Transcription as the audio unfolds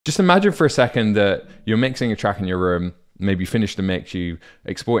Just imagine for a second that you're mixing a track in your room, maybe you finish the mix, you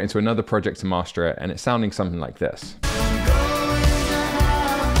export it into another project to master it, and it's sounding something like this.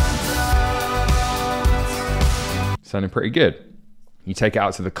 Sounding pretty good. You take it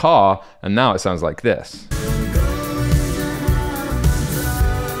out to the car, and now it sounds like this.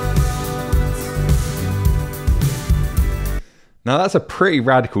 Now that's a pretty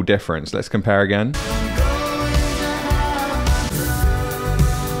radical difference. Let's compare again.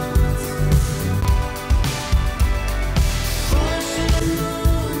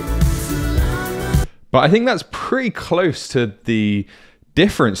 But I think that's pretty close to the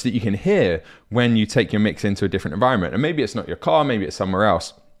difference that you can hear when you take your mix into a different environment. And maybe it's not your car, maybe it's somewhere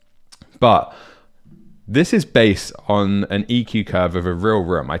else. But this is based on an EQ curve of a real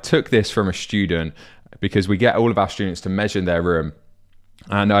room. I took this from a student because we get all of our students to measure their room.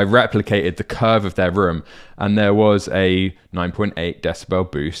 And I replicated the curve of their room. And there was a 9.8 decibel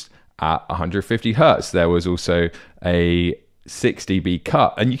boost at 150 Hertz. There was also a 6 dB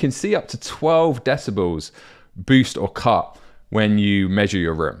cut, and you can see up to 12 decibels boost or cut when you measure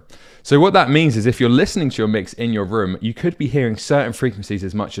your room. So what that means is if you're listening to your mix in your room, you could be hearing certain frequencies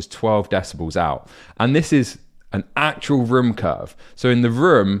as much as 12 decibels out. And this is an actual room curve. So in the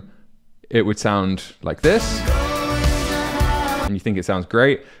room, it would sound like this, and you think it sounds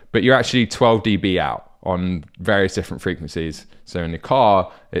great, but you're actually 12 dB out on various different frequencies. So in the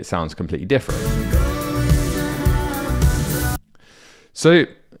car, it sounds completely different. So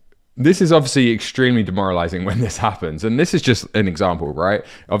this is obviously extremely demoralizing when this happens. And this is just an example, right?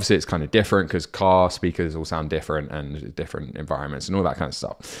 Obviously it's kind of different because car speakers all sound different and different environments and all that kind of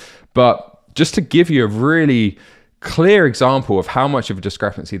stuff. But just to give you a really clear example of how much of a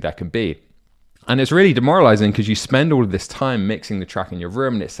discrepancy there can be. And it's really demoralizing because you spend all of this time mixing the track in your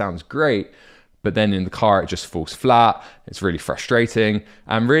room and it sounds great, but then in the car it just falls flat. It's really frustrating.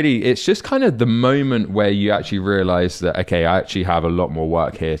 And really it's just kind of the moment where you actually realize that, okay, I actually have a lot more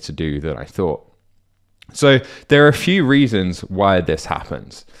work here to do than I thought. So there are a few reasons why this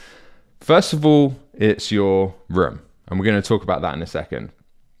happens. First of all, it's your room. And we're going to talk about that in a second.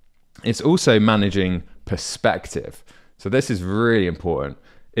 It's also managing perspective. So this is really important.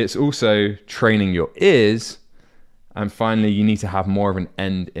 It's also training your ears. And finally, you need to have more of an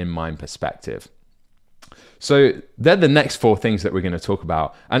end in mind perspective. So they're the next 4 things that we're going to talk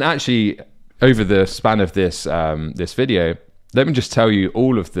about. And actually, over the span of this, this video, let me just tell you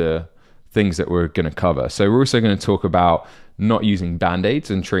all of the things that we're going to cover. So we're also going to talk about not using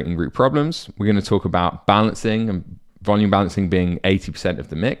band-aids and treating root problems. We're going to talk about balancing and volume balancing being 80% of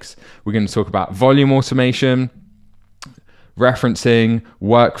the mix. We're going to talk about volume automation, referencing,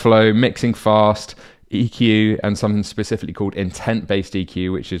 workflow, mixing fast, EQ, and something specifically called intent-based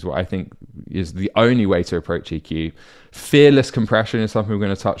EQ, which is what I think is the only way to approach EQ. Fearless compression is something we're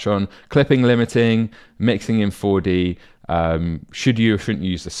going to touch on. Clipping, limiting, mixing in 4D. Should you or shouldn't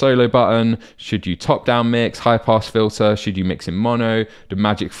you use the solo button? Should you top-down mix, high-pass filter? Should you mix in mono? Do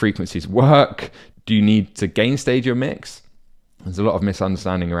magic frequencies work? Do you need to gain stage your mix? There's a lot of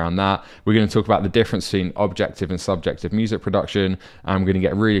misunderstanding around that. We're going to talk about the difference between objective and subjective music production, and we're going to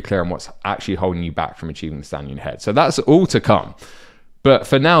get really clear on what's actually holding you back from achieving the sound in your head. So that's all to come. But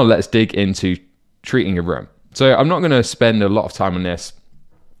for now, let's dig into treating your room. So I'm not going to spend a lot of time on this.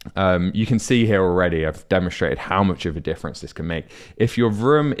 You can see here already, I've demonstrated how much of a difference this can make. If your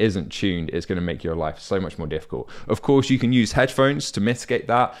room isn't tuned, it's going to make your life so much more difficult. Of course, you can use headphones to mitigate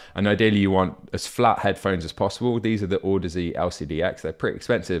that. And ideally you want as flat headphones as possible. These are the Audeze LCD-X. They're pretty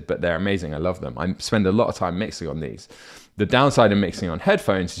expensive, but they're amazing. I love them. I spend a lot of time mixing on these. The downside of mixing on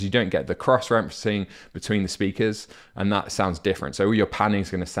headphones is you don't get the cross-referencing between the speakers, and that sounds different. So all your panning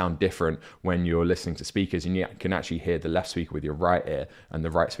is going to sound different when you're listening to speakers, and you can actually hear the left speaker with your right ear and the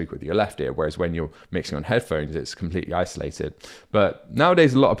right speaker with your left ear, whereas when you're mixing on headphones, it's completely isolated. But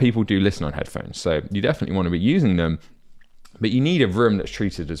nowadays, a lot of people do listen on headphones, so you definitely want to be using them. But you need a room that's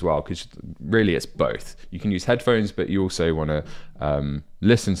treated as well, because really it's both. You can use headphones, but you also want to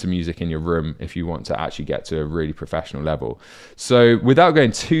listen to music in your room if you want to actually get to a really professional level. So without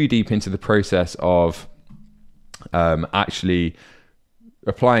going too deep into the process of actually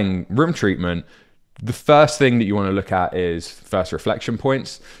applying room treatment, the first thing that you want to look at is first reflection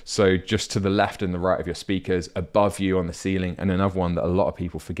points. So just to the left and the right of your speakers, above you on the ceiling. And another one that a lot of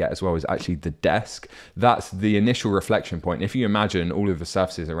people forget as well is actually the desk. That's the initial reflection point. If you imagine all of the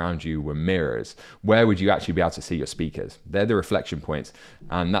surfaces around you were mirrors, where would you actually be able to see your speakers? They're the reflection points.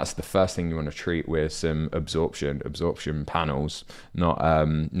 And that's the first thing you want to treat with some absorption panels, not,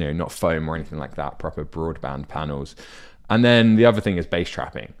 not foam or anything like that, proper broadband panels. And then the other thing is bass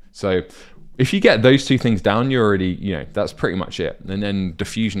trapping. So if you get those two things down, you're already, you know, that's pretty much it. And then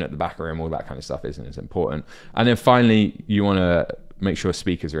diffusion at the back of the room, all that kind of stuff isn't as important. And then finally, you want to make sure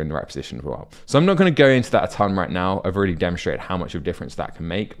speakers are in the right position as well. So I'm not going to go into that a ton right now. I've already demonstrated how much of a difference that can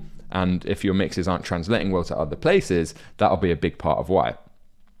make. And if your mixes aren't translating well to other places, that'll be a big part of why.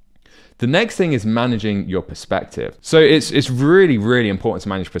 The next thing is managing your perspective. So it's really, really important to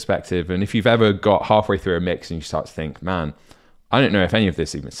manage perspective. And if you've ever got halfway through a mix and you start to think, man, I don't know if any of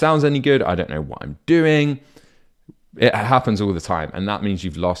this even sounds any good. I don't know what I'm doing. It happens all the time. And that means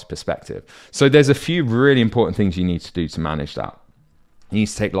you've lost perspective. So there's a few really important things you need to do to manage that. You need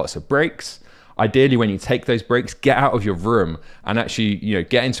to take lots of breaks. Ideally, when you take those breaks, get out of your room and actually, you know,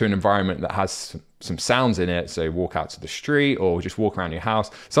 get into an environment that has some sounds in it. So walk out to the street or just walk around your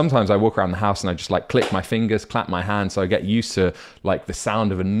house. Sometimes I walk around the house and I just like click my fingers, clap my hands. So I get used to like the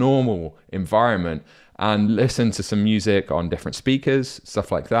sound of a normal environment, and listen to some music on different speakers,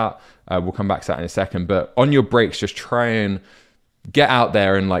 stuff like that. We'll come back to that in a second. But on your breaks, just try and get out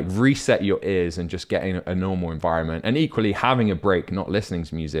there and like reset your ears and just get in a normal environment. And equally, having a break, not listening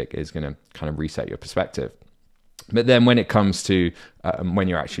to music, is going to kind of reset your perspective. But then when it comes to when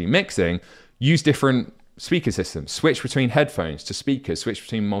you're actually mixing, use different speaker systems, switch between headphones to speakers, switch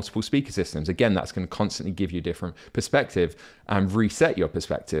between multiple speaker systems. Again, that's going to constantly give you a different perspective and reset your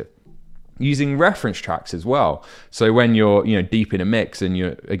perspective. Using reference tracks as well. So when you're, you know, deep in a mix and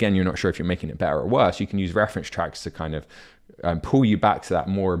you're not sure if you're making it better or worse, you can use reference tracks to kind of pull you back to that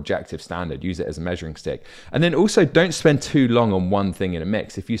more objective standard. Use it as a measuring stick. And then also don't spend too long on one thing in a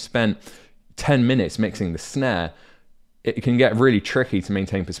mix. If you spend 10 minutes mixing the snare, it can get really tricky to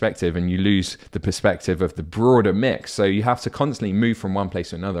maintain perspective and you lose the perspective of the broader mix. So you have to constantly move from one place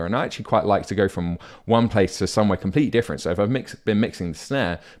to another. And I actually quite like to go from one place to somewhere completely different. So if I've been mixing the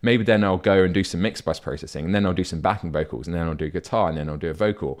snare, maybe then I'll go and do some mix bus processing, and then I'll do some backing vocals, and then I'll do guitar, and then I'll do a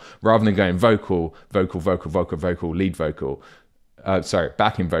vocal, rather than going vocal, vocal, vocal, vocal, vocal, lead vocal.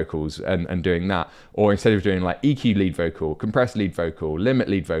 Backing vocals and doing that. Or instead of doing like EQ lead vocal, compressed lead vocal, limit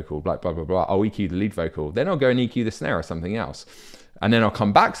lead vocal, blah, blah, blah, blah, I'll EQ the lead vocal. Then I'll go and EQ the snare or something else. And then I'll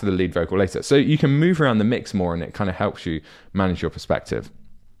come back to the lead vocal later. So you can move around the mix more and it kind of helps you manage your perspective.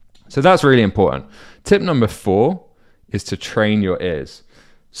 So that's really important. Tip number 4 is to train your ears.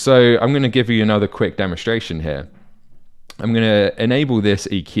 So I'm going to give you another quick demonstration here. I'm going to enable this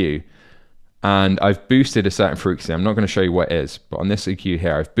EQ. And I've boosted a certain frequency. I'm not going to show you what it is, but on this EQ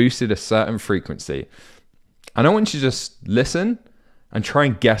here, I've boosted a certain frequency. And I want you to just listen and try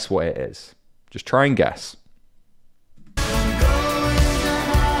and guess what it is. Just try and guess.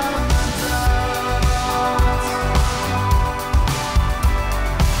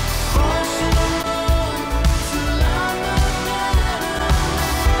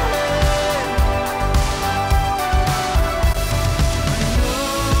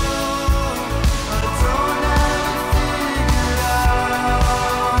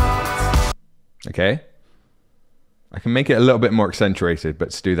 Okay, I can make it a little bit more accentuated,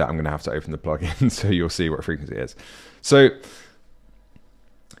 but to do that, I'm going to have to open the plugin so you'll see what frequency it is. So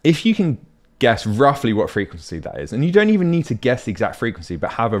if you can guess roughly what frequency that is, and you don't even need to guess the exact frequency,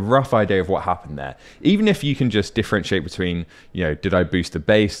 but have a rough idea of what happened there, even if you can just differentiate between, you know, did I boost the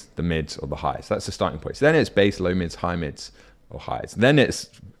bass, the mids, or the highs? That's the starting point. So then it's bass, low mids, high mids, or highs. Then it's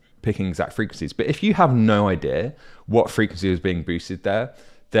picking exact frequencies. But if you have no idea what frequency is being boosted there,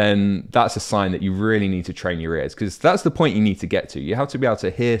 then that's a sign that you really need to train your ears, because that's the point you need to get to. You have to be able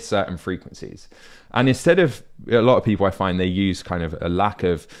to hear certain frequencies. And instead of, a lot of people I find they use kind of a lack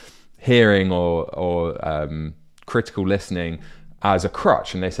of hearing or critical listening as a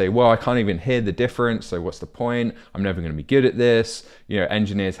crutch, and they say, well, I can't even hear the difference, so what's the point? I'm never going to be good at this. You know,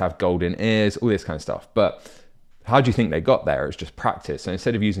 engineers have golden ears, all this kind of stuff. But how do you think they got there? It's just practice. So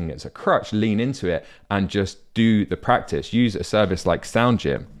instead of using it as a crutch, lean into it and just do the practice. Use a service like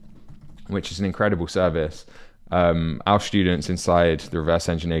SoundGym, which is an incredible service. Our students inside the Reverse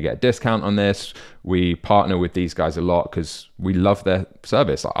Engineer get a discount on this. We partner with these guys a lot because we love their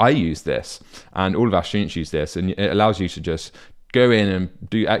service. I use this and all of our students use this, and it allows you to just go in and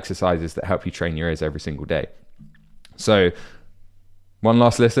do exercises that help you train your ears every single day. So one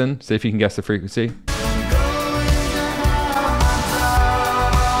last listen, see if you can guess the frequency.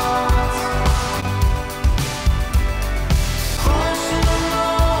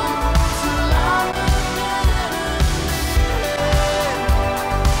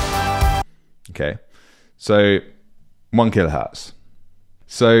 Okay, so 1 kilohertz.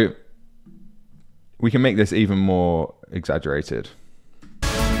 So we can make this even more exaggerated.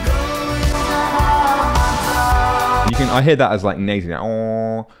 I hear that as like nasally.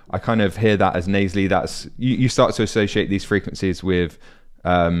 Oh, I kind of hear that as nasally. That's you start to associate these frequencies with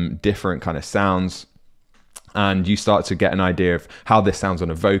different kind of sounds, and you start to get an idea of how this sounds on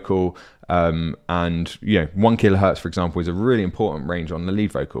a vocal. And 1 kilohertz, for example, is a really important range on the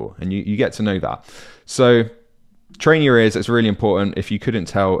lead vocal, and you get to know that. So train your ears. It's really important. If you couldn't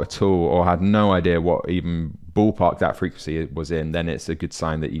tell at all or had no idea what even ballpark that frequency was in, then it's a good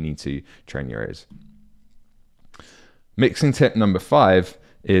sign that you need to train your ears. Mixing tip number 5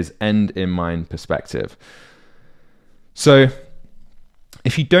 is end in mind perspective. So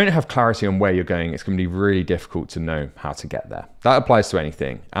if you don't have clarity on where you're going, it's going to be really difficult to know how to get there. That applies to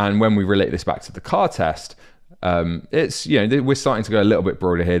anything. And when we relate this back to the car test, it's, we're starting to go a little bit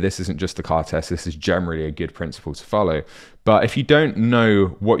broader here. This isn't just the car test. This is generally a good principle to follow. But if you don't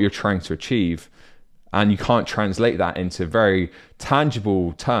know what you're trying to achieve, and you can't translate that into very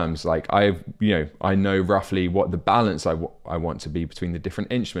tangible terms, like I know roughly what the balance I want to be between the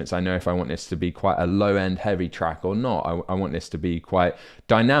different instruments. I know if I want this to be quite a low end heavy track or not. I want this to be quite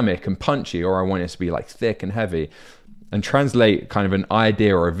dynamic and punchy, or I want this to be like thick and heavy, and translate kind of an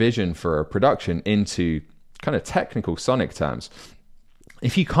idea or a vision for a production into kind of technical sonic terms.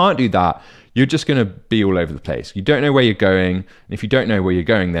 If you can't do that, you're just going to be all over the place. You don't know where you're going. And if you don't know where you're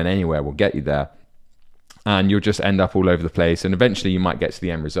going, then anywhere will get you there. And you'll just end up all over the place, and eventually you might get to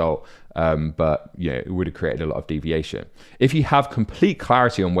the end result, but it would have created a lot of deviation. If you have complete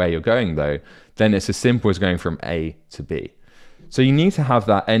clarity on where you're going, though, then it's as simple as going from A to B. So you need to have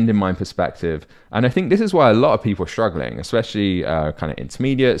that end in mind perspective, and I think this is why a lot of people are struggling, especially kind of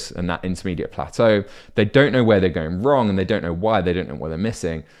intermediates and that intermediate plateau. They don't know where they're going wrong, and they don't know why. They don't know what they're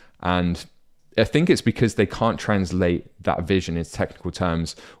missing, and I think it's because they can't translate that vision into technical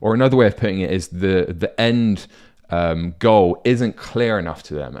terms, or another way of putting it is the end goal isn't clear enough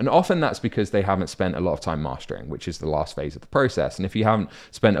to them. And often that's because they haven't spent a lot of time mastering, which is the last phase of the process. And if you haven't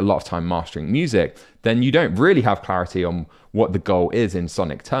spent a lot of time mastering music, then you don't really have clarity on what the goal is in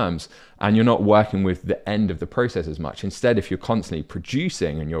sonic terms, and you're not working with the end of the process as much. Instead, if you're constantly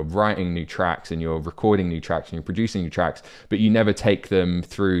producing and you're writing new tracks and you're recording new tracks and you're producing new tracks, but you never take them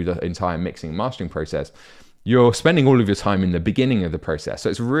through the entire mixing and mastering process, you're spending all of your time in the beginning of the process. So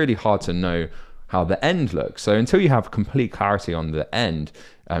it's really hard to know how the end looks. So until you have complete clarity on the end,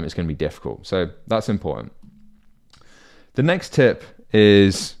 it's going to be difficult. So that's important. The next tip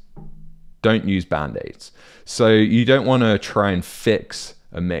is don't use band-aids. So you don't want to try and fix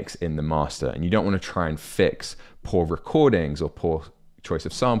a mix in the master, and you don't want to try and fix poor recordings or poor choice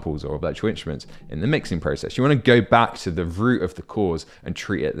of samples or virtual instruments in the mixing process. You want to go back to the root of the cause and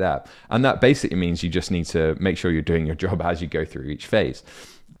treat it there. And that basically means you just need to make sure you're doing your job as you go through each phase.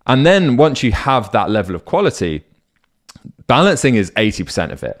 And then once you have that level of quality, balancing is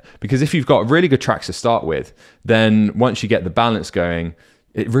 80% of it. Because if you've got really good tracks to start with, then once you get the balance going,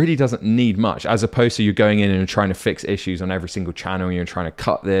 it really doesn't need much, as opposed to you going in and trying to fix issues on every single channel. You're trying to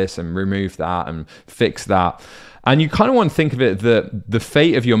cut this and remove that and fix that. And you kind of want to think of it that the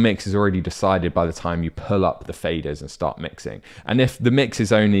fate of your mix is already decided by the time you pull up the faders and start mixing. And if the mix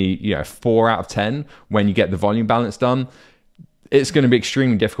is only 4 out of 10 when you get the volume balance done, it's going to be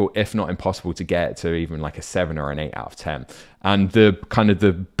extremely difficult, if not impossible, to get to even like a 7 or an 8 out of 10. And the kind of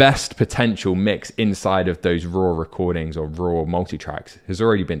the best potential mix inside of those raw recordings or raw multi-tracks has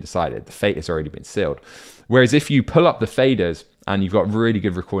already been decided. The fate has already been sealed. Whereas if you pull up the faders and you've got really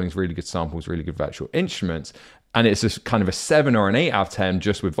good recordings, really good samples, really good virtual instruments, and it's just kind of a 7 or an 8 out of 10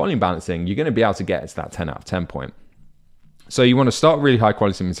 just with volume balancing, you're going to be able to get to that 10 out of 10 point. So you want to start really high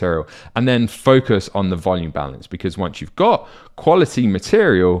quality material and then focus on the volume balance, because once you've got quality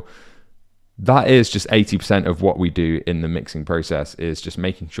material, that is just 80% of what we do in the mixing process, is just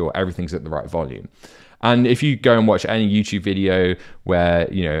making sure everything's at the right volume. And if you go and watch any YouTube video where,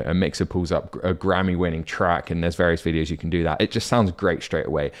 a mixer pulls up a Grammy winning track, and there's various videos you can do that, it just sounds great straight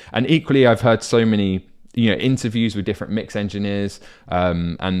away. And equally, I've heard so many interviews with different mix engineers,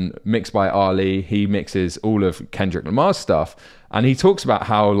 and Mixed by Ali, he mixes all of Kendrick Lamar's stuff, and he talks about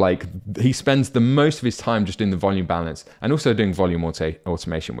how he spends the most of his time just doing the volume balance and also doing volume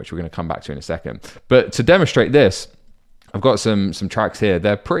automation, which we're going to come back to in a second. But to demonstrate this, I've got some tracks here.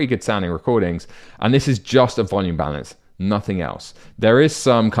 They're pretty good sounding recordings, and this is just a volume balance, nothing else. There is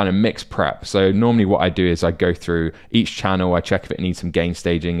some kind of mix prep. So normally what I do is I go through each channel, I check if it needs some gain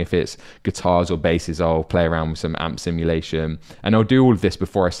staging. If it's guitars or basses, I'll play around with some amp simulation, and I'll do all of this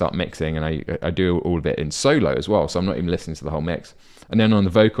before I start mixing, and I do all of it in solo as well, so I'm not even listening to the whole mix. And then on the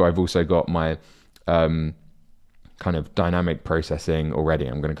vocal, I've also got my kind of dynamic processing already.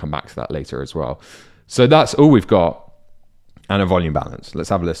 I'm going to come back to that later as well. So that's all we've got, and a volume balance. Let's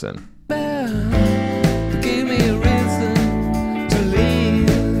have a listen.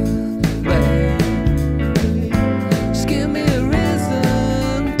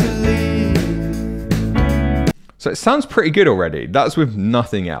 So it sounds pretty good already. That's with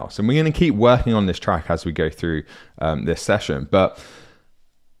nothing else. And we're going to keep working on this track as we go through this session. But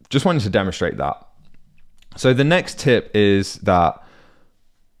just wanted to demonstrate that. So the next tip is that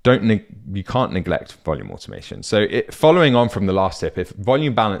you can't neglect volume automation. So following on from the last tip, if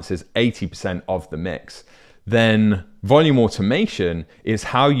volume balance is 80% of the mix, then volume automation is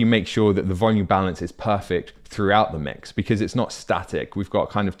how you make sure that the volume balance is perfect throughout the mix, because it's not static. We've got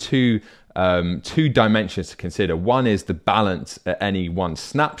kind of two dimensions to consider. One is the balance at any one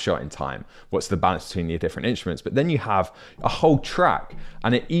snapshot in time. What's the balance between the different instruments? But then you have a whole track,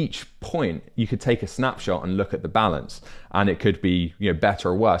 and at each point you could take a snapshot and look at the balance, and it could be, you know, better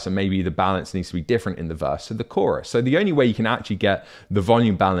or worse, and maybe the balance needs to be different in the verse to the chorus. So the only way you can actually get the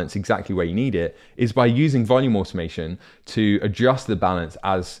volume balance exactly where you need it is by using volume automation to adjust the balance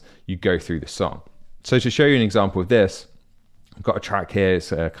as you go through the song. So to show you an example of this, I've got a track here.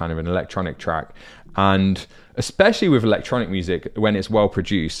 It's a kind of an electronic track, and especially with electronic music, when it's well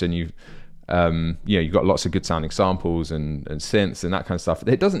produced and you've got lots of good sounding samples and synths and that kind of stuff,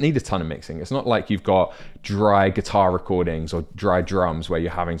 it doesn't need a ton of mixing. It's not like you've got dry guitar recordings or dry drums where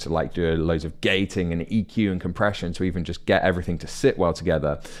you're having to like do loads of gating and EQ and compression to even just get everything to sit well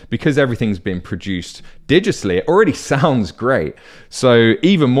together. Because everything's been produced digitally, it already sounds great. So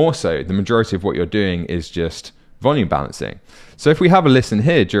even more so, the majority of what you're doing is just volume balancing. So if we have a listen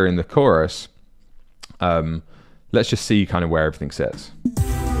here during the chorus, let's just see kind of where everything sits.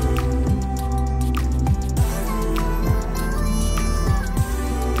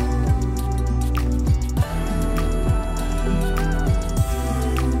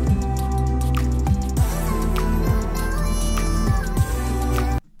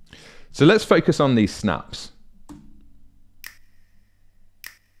 So let's focus on these snaps.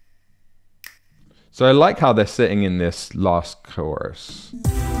 So I like how they're sitting in this last chorus.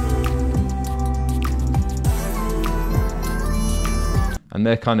 And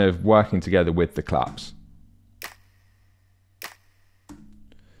they're kind of working together with the claps.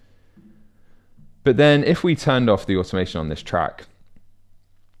 But then if we turned off the automation on this track,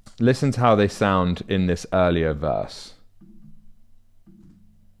 listen to how they sound in this earlier verse.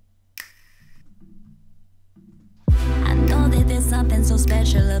 Something so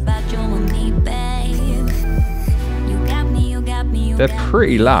special about you and me, babe. You got me. They're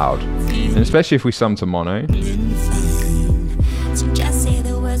pretty loud, and especially if we sum to mono. So just say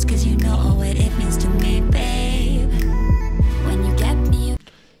the words, 'cause you know what it means to me, babe. When you get me,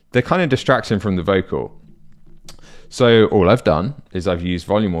 they're kind of distracting from the vocal. So all I've done is I've used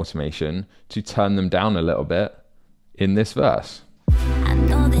volume automation to turn them down a little bit in this verse. I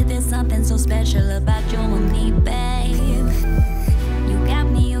know that there's something so special about you and me, babe.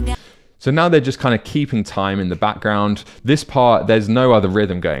 So now they're just kind of keeping time in the background. This part, there's no other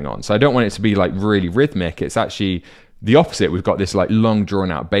rhythm going on. So I don't want it to be like really rhythmic. It's actually the opposite. We've got this like long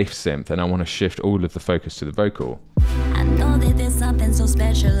drawn out bass synth, and I want to shift all of the focus to the vocal. I know that there's something so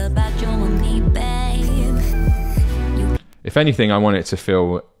special about you and me, babe. If anything, I want it to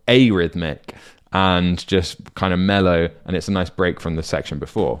feel arrhythmic and just kind of mellow, and it's a nice break from the section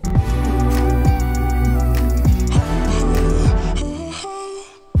before.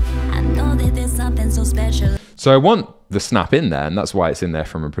 So special. So I want the snap in there, and that's why it's in there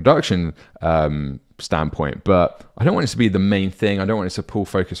from a production standpoint, but I don't want it to be the main thing. I don't want it to pull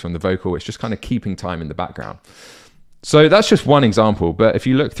focus from the vocal. It's just kind of keeping time in the background. So that's just one example, but if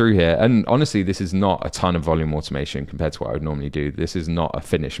you look through here, and honestly, this is not a ton of volume automation compared to what I would normally do. This is not a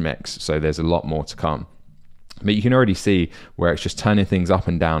finished mix, so there's a lot more to come. But you can already see where it's just turning things up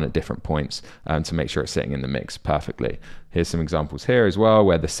and down at different points to make sure it's sitting in the mix perfectly. Here's some examples here as well,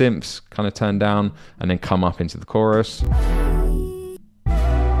 where the synths kind of turn down and then come up into the chorus.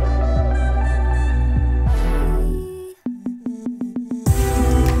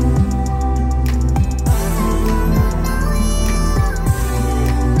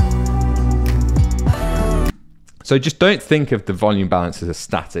 So just don't think of the volume balance as a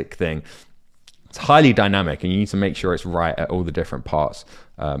static thing. It's highly dynamic, and you need to make sure it's right at all the different parts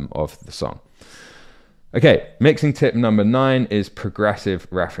of the song. Okay, mixing tip number 9 is progressive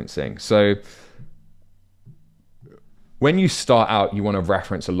referencing. So when you start out, you want to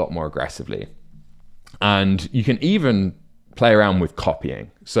reference a lot more aggressively. And you can even play around with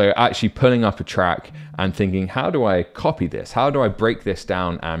copying. So actually pulling up a track and thinking, how do I copy this? How do I break this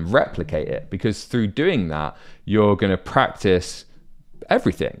down and replicate it? Because through doing that, you're going to practice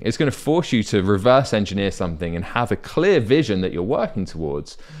everything. It's going to force you to reverse engineer something and have a clear vision that you're working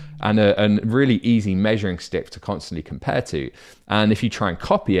towards, and a really easy measuring stick to constantly compare to. And if you try and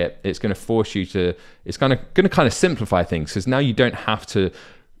copy it, it's going to force you to, it's going to kind of simplify things, because now you don't have to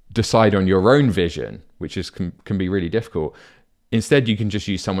decide on your own vision, which is can be really difficult. Instead, you can just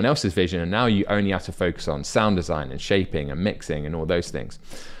use someone else's vision, and now you only have to focus on sound design and shaping and mixing and all those things.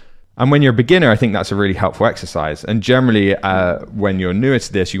 And when you're a beginner, I think that's a really helpful exercise. And generally, when you're newer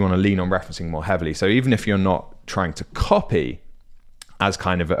to this, you want to lean on referencing more heavily. So even if you're not trying to copy as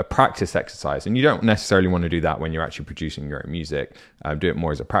kind of a practice exercise, and you don't necessarily want to do that when you're actually producing your own music, do it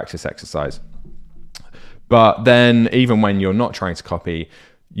more as a practice exercise. But then even when you're not trying to copy,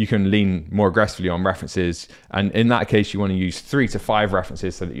 you can lean more aggressively on references. And in that case, you want to use 3 to 5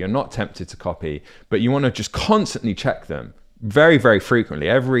 references so that you're not tempted to copy, but you want to just constantly check them very, very frequently.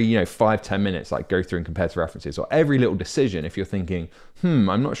 Every 5-10 minutes, like go through and compare to references, or every little decision. If you're thinking,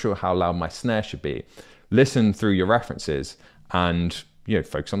 I'm not sure how loud my snare should be, listen through your references and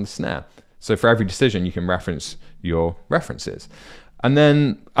focus on the snare. So for every decision, you can reference your references. And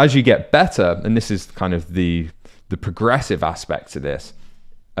then as you get better, and this is kind of the progressive aspect to this,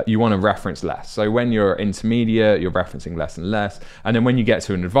 you want to reference less. So when you're intermediate, you're referencing less and less. And then when you get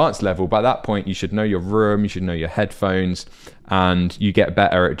to an advanced level, by that point, you should know your room, you should know your headphones, and you get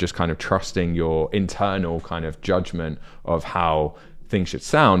better at just kind of trusting your internal kind of judgment of how things should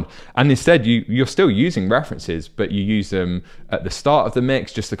sound. And instead, you're still using references, but you use them at the start of the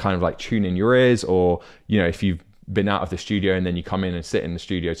mix just to kind of like tune in your ears, or, if you've been out of the studio and then you come in and sit in the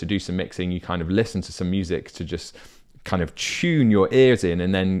studio to do some mixing, you kind of listen to some music to just kind of tune your ears in,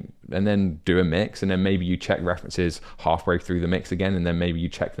 and then do a mix, and then maybe you check references halfway through the mix again, and then maybe you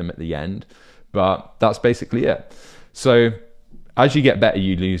check them at the end. But that's basically it. So as you get better,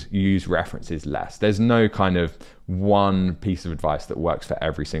 you use references less. There's no kind of one piece of advice that works for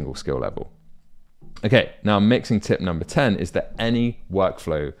every single skill level. Okay, now mixing tip number 10 is that any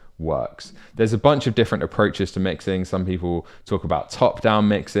workflow works. There's a bunch of different approaches to mixing. Some people talk about top-down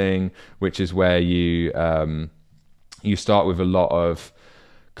mixing, which is where you start with a lot of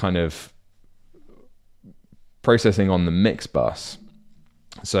kind of processing on the mix bus.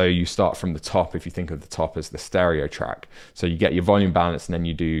 So you start from the top, if you think of the top as the stereo track. So you get your volume balance, and then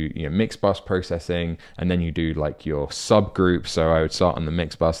you do mix bus processing, and then you do like your subgroups. So I would start on the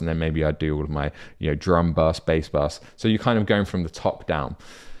mix bus, and then maybe I'd do all of my drum bus, bass bus. So you're kind of going from the top down.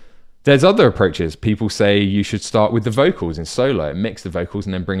 There's other approaches. People say you should start with the vocals in solo, mix the vocals,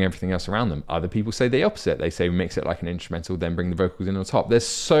 and then bring everything else around them. Other people say the opposite. They say mix it like an instrumental, then bring the vocals in on top. There's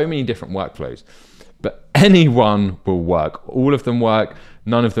so many different workflows, but any one will work. All of them work.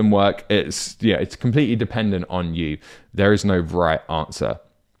 None of them work. It's completely dependent on you. There is no right answer.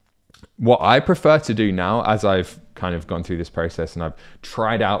 What I prefer to do now, as I've kind of gone through this process and I've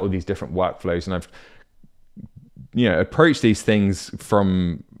tried out all these different workflows, and I've approached these things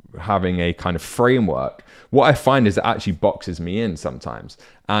from having a kind of framework, what I find is it actually boxes me in sometimes.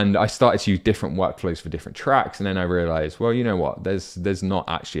 And I started to use different workflows for different tracks, and then I realized, well, you know what, there's not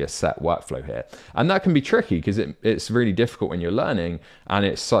actually a set workflow here. And that can be tricky because it's really difficult when you're learning, and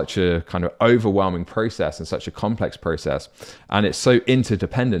it's such a kind of overwhelming process and such a complex process, and it's so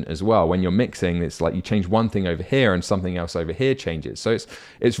interdependent as well. When you're mixing, it's like you change one thing over here and something else over here changes. So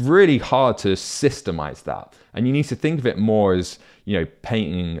it's really hard to systemize that, and you need to think of it more as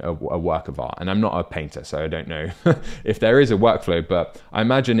painting a work of art. And I'm not a painter, so I don't know if there is a workflow, but I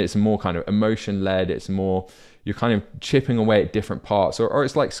imagine it's more kind of emotion led. It's more, you're kind of chipping away at different parts, or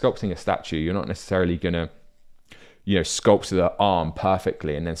it's like sculpting a statue. You're not necessarily gonna sculpt the arm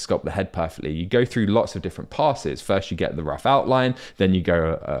perfectly and then sculpt the head perfectly. You go through lots of different passes. First you get the rough outline, then you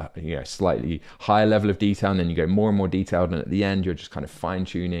go slightly higher level of detail, and then you go more and more detailed, and at the end you're just kind of fine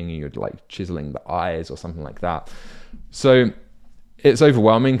tuning, and you're like chiseling the eyes or something like that. So it's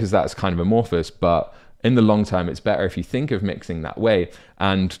overwhelming because that's kind of amorphous, but in the long term, it's better if you think of mixing that way.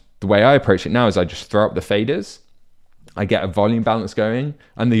 And the way I approach it now is I just throw up the faders, I get a volume balance going,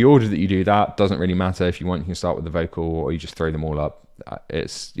 and the order that you do that doesn't really matter. If you want, you can start with the vocal, or you just throw them all up.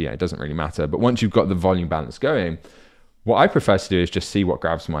 It doesn't really matter. But once you've got the volume balance going, what I prefer to do is just see what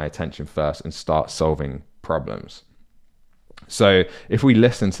grabs my attention first and start solving problems. So if we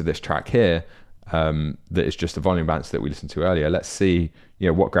listen to this track here, that is just the volume balance that we listened to earlier, let's see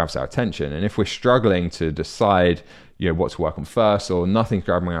what grabs our attention. And if we're struggling to decide what to work on first, or nothing's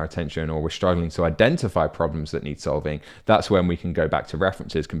grabbing our attention, or we're struggling to identify problems that need solving, that's when we can go back to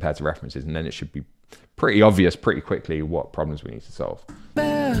references, compare to references, and then it should be pretty obvious pretty quickly what problems we need to solve.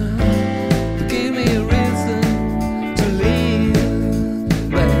 Give me a reason to leave.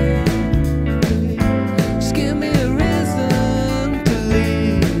 Just give me a reason to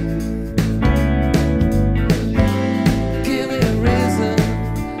leave. Give me a reason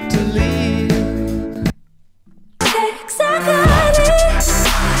to leave.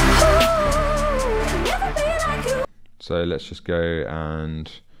 So let's just go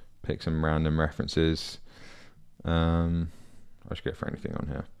and pick some random references. I should go for anything on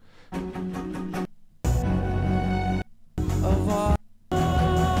here.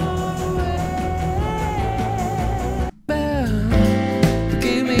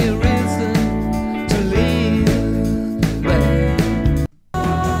 Give me a reason to leave.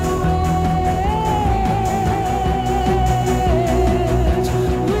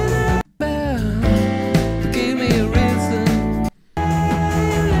 Give me a reason.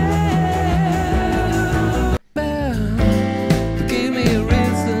 Give me a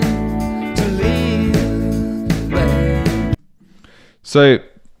reason to leave. So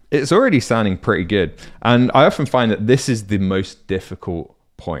it's already sounding pretty good. And I often find that this is the most difficult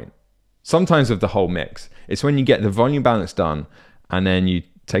point. Sometimes with the whole mix, it's when you get the volume balance done and then you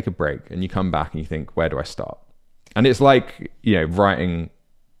take a break and you come back and you think, where do I start? And it's like, you know, writing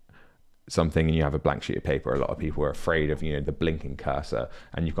something and you have a blank sheet of paper. A lot of people are afraid of, you know, the blinking cursor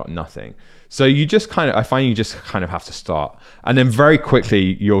and you've got nothing. So you just I find you just kind of have to start. And then very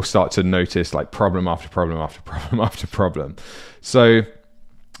quickly, you'll start to notice like problem after problem after problem after problem. So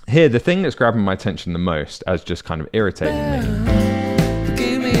here, the thing that's grabbing my attention the most as just kind of irritating me.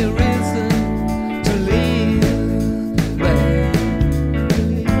 Give me a reason to leave.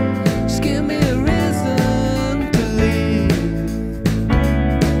 Just give me a reason to leave.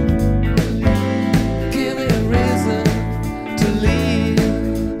 Give me a reason to leave.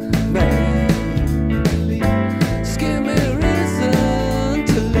 Just give me a reason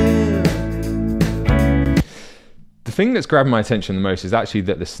to live. The thing that's grabbing my attention the most is actually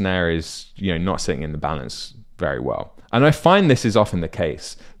that the snare is, you know, not sitting in the balance very well. And I find this is often the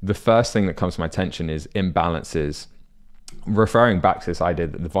case. The first thing that comes to my attention is imbalances. Referring back to this idea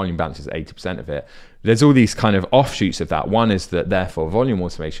that the volume balance is 80% of it, there's all these kind of offshoots of that. One is that therefore volume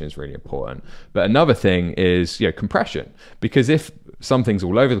automation is really important. But another thing is, you know, compression. Because if something's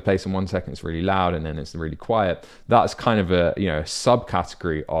all over the place and 1 second it's really loud and then it's really quiet, that's kind of a, you know, a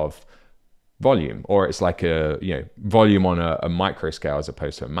subcategory of volume, or it's like a, you know, volume on a micro scale as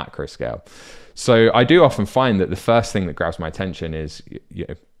opposed to a macro scale. So I do often find that the first thing that grabs my attention is, you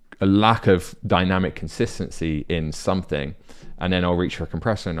know, a lack of dynamic consistency in something, and then I'll reach for a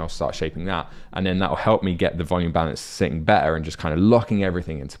compressor and I'll start shaping that, and then that'll help me get the volume balance sitting better and just kind of locking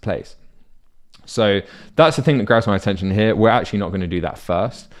everything into place. So that's the thing that grabs my attention here. We're actually not going to do that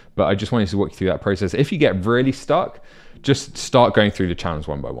first, but I just wanted to walk you through that process. If you get really stuck, just start going through the channels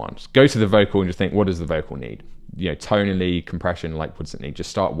one by one. Just go to the vocal and just think, what does the vocal need? You know, tonally, compression, like what does it need? Just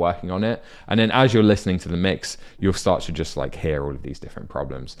start working on it. And then as you're listening to the mix, you'll start to just like hear all of these different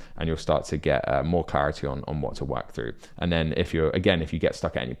problems and you'll start to get more clarity on what to work through. And then if you get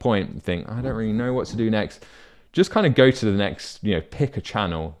stuck at any point and think, I don't really know what to do next, just kind of go to the next, you know, pick a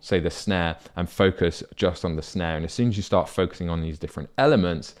channel, say the snare, and focus just on the snare. And as soon as you start focusing on these different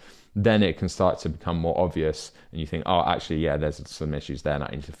elements, then it can start to become more obvious and you think, oh, actually, yeah, there's some issues there that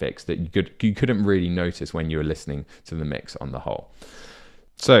I need to fix that you couldn't really notice when you were listening to the mix on the whole.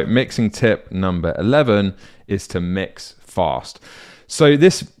 So mixing tip number 11 is to mix fast. So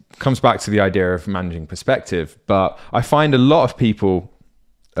this comes back to the idea of managing perspective, but I find a lot of people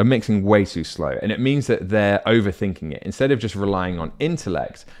are mixing way too slow, and it means that they're overthinking it. Instead of just relying on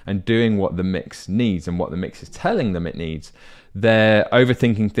intellect and doing what the mix needs and what the mix is telling them it needs, they're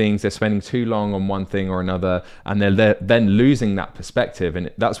overthinking things, they're spending too long on one thing or another, and they're then losing that perspective.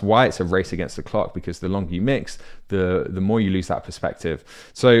 And that's why it's a race against the clock, because the longer you mix, the more you lose that perspective.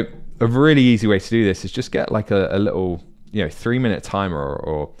 So a really easy way to do this is just get like a little, you know, 3-minute timer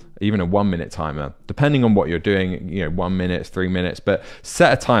or even a 1-minute timer, depending on what you're doing, you know, 1 minute, 3 minutes, but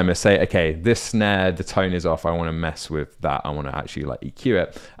set a timer, say, okay, this snare, the tone is off, I want to mess with that, I want to actually like EQ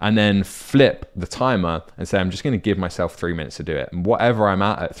it, and then flip the timer and say, I'm just going to give myself 3 minutes to do it. And whatever I'm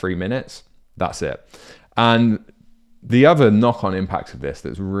at 3 minutes, that's it. And the other knock-on impact of this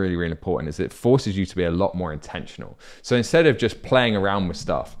that's really, really important is it forces you to be a lot more intentional. So instead of just playing around with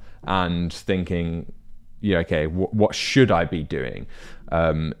stuff and thinking, yeah, okay, what should I be doing?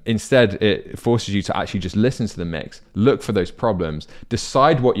 Instead, it forces you to actually just listen to the mix, look for those problems,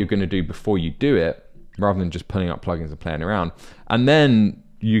 decide what you're going to do before you do it, rather than just pulling up plugins and playing around. And then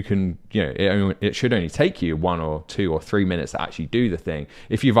you can, you know, it should only take you 1 or 2 or 3 minutes to actually do the thing.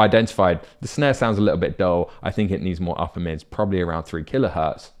 If you've identified the snare sounds a little bit dull, I think it needs more upper mids, probably around 3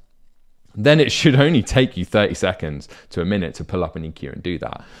 kilohertz, then it should only take you 30 seconds to a minute to pull up an EQ and do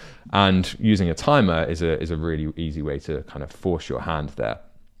that. And using a timer is a really easy way to kind of force your hand there.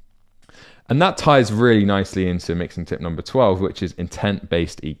 And that ties really nicely into mixing tip number 12, which is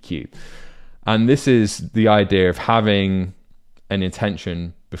intent-based EQ. And this is the idea of having an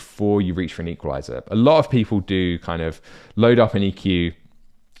intention before you reach for an equalizer. A lot of people do kind of load up an EQ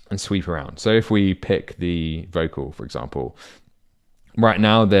and sweep around. So if we pick the vocal, for example, right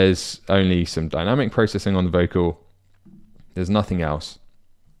now there's only some dynamic processing on the vocal. There's nothing else.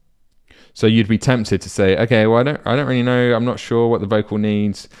 So you'd be tempted to say, okay, well, I don't really know. I'm not sure what the vocal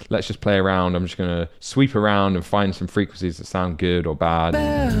needs. Let's just play around. I'm just going to sweep around and find some frequencies that sound good or bad.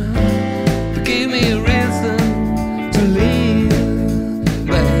 Give me a reason to leave,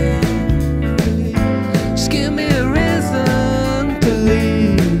 babe. Just give me a reason to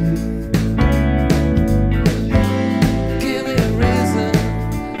leave. Give me a reason.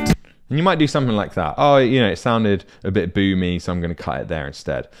 And you might do something like that. Oh, it sounded a bit boomy, so I'm going to cut it there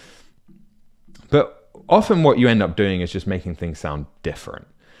instead. But often what you end up doing is just making things sound different,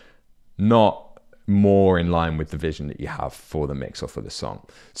 not more in line with the vision that you have for the mix or for the song.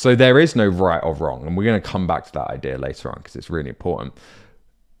 So there is no right or wrong, and we're going to come back to that idea later on because it's really important.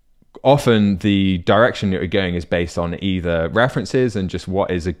 Often the direction that you're going is based on either references and just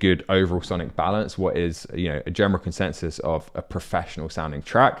what is a good overall sonic balance, what is a general consensus of a professional sounding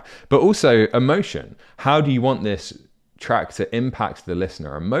track, but also emotion. How do you want this track to impact the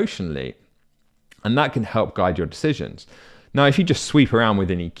listener emotionally? And that can help guide your decisions. Now, if you just sweep around with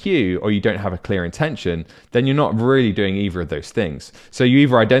an EQ or you don't have a clear intention, then you're not really doing either of those things. So you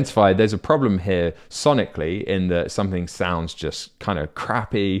either identify there's a problem here sonically in that something sounds just kind of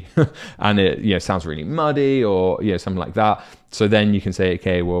crappy and it sounds really muddy or something like that. So then you can say,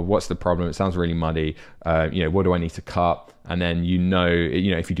 okay, well, what's the problem? It sounds really muddy. What do I need to cut? And then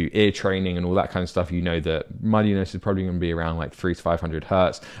if you do ear training and all that kind of stuff, that muddiness is probably going to be around like 300 to 500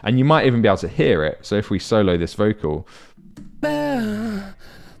 hertz, and you might even be able to hear it. So if we solo this vocal, But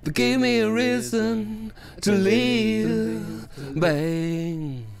give me a reason to leave,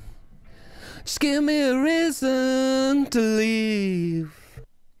 babe. Just give me a reason to leave.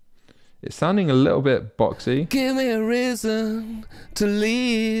 it's sounding a little bit boxy. Give me a reason to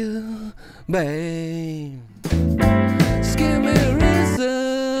leave, babe. Just give me a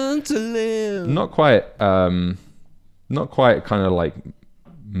reason to live. Not quite kind of like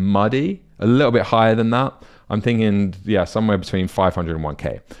muddy, a little bit higher than that. I'm thinking, somewhere between 500 and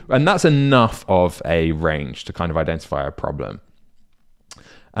 1K. And that's enough of a range to kind of identify a problem.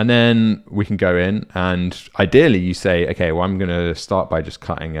 And then we can go in and ideally you say, okay, well, I'm going to start by just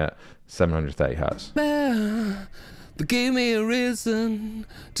cutting at 730 hertz. But give me a reason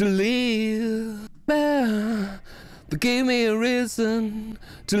to leave. But give me a reason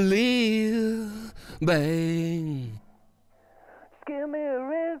to leave, babe. Give me a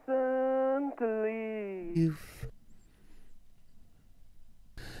reason to leave.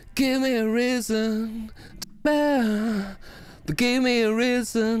 Give me a reason to but give me a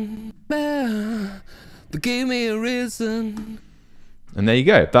reason. But give me a reason. And there you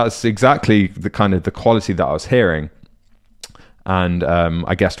go. That's exactly the kind of the quality that I was hearing. And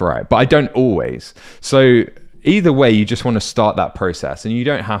I guessed right. But I don't always. So either way, you just want to start that process. And you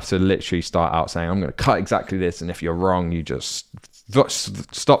don't have to literally start out saying, I'm going to cut exactly this. And if you're wrong, you just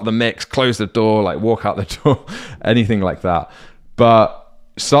stop the mix, close the door, like walk out the door, anything like that. But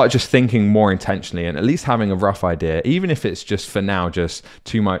start just thinking more intentionally and at least having a rough idea, even if it's just for now, just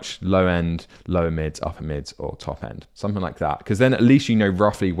too much low end, lower mids, upper mids, or top end, something like that. Because then at least you know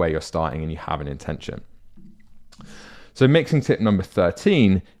roughly where you're starting and you have an intention. So mixing tip number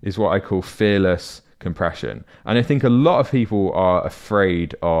 13 is what I call fearless compression. And I think a lot of people are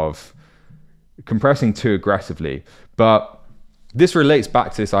afraid of compressing too aggressively, but this relates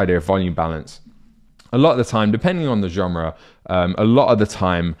back to this idea of volume balance. A lot of the time, depending on the genre, a lot of the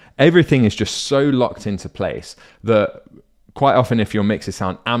time, everything is just so locked into place that quite often if your mixes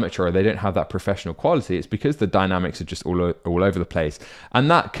sound amateur or they don't have that professional quality, it's because the dynamics are just all over the place. And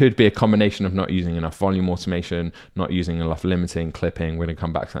that could be a combination of not using enough volume automation, not using enough limiting, clipping. We're going to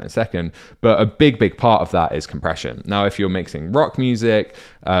come back to that in a second. But a big part of that is compression. Now, if you're mixing rock music,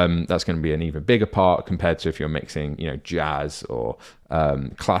 that's going to be an even bigger part compared to if you're mixing, jazz or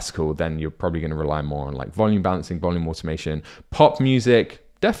classical, then you're probably going to rely more on like volume balancing, volume automation. Pop music,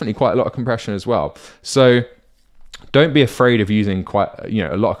 definitely quite a lot of compression as well. So don't be afraid of using quite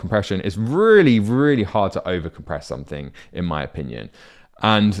a lot of compression. It's really hard to over compress something, in my opinion.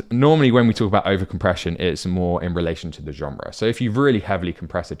 And normally when we talk about over compression, it's more in relation to the genre. So if you really heavily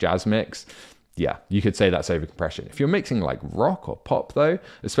compress a jazz mix, yeah, you could say that's over compression. If you're mixing like rock or pop though,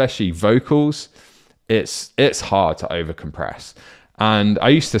 especially vocals, it's hard to over compress. And I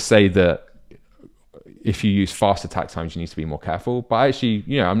used to say that if you use fast attack times, you need to be more careful. But actually,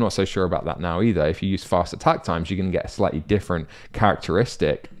 I'm not so sure about that now either. If you use fast attack times, you're going to get a slightly different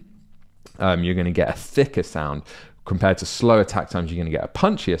characteristic. You're going to get a thicker sound. Compared to slow attack times, you're going to get a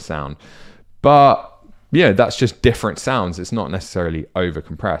punchier sound. But yeah, that's just different sounds. It's not necessarily over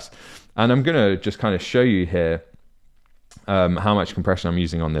compressed. And I'm gonna just kind of show you here how much compression I'm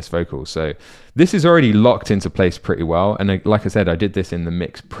using on this vocal. So this is already locked into place pretty well. And like I said, I did this in the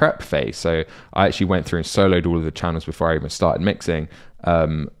mix prep phase. So I actually went through and soloed all of the channels before I even started mixing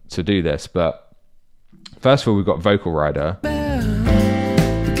to do this. But first of all, we've got Vocal Rider.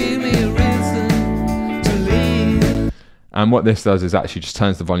 And what this does is actually just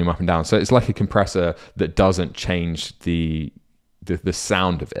turns the volume up and down. So it's like a compressor that doesn't change the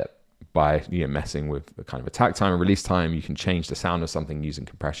sound of it by messing with the kind of attack time and release time. You can change the sound of something using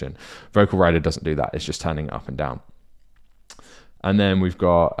compression. Vocal Rider doesn't do that. It's just turning it up and down. And then we've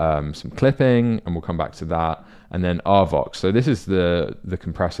got some clipping, and we'll come back to that. And then RVox. So this is the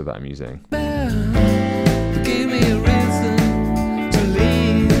compressor that I'm using.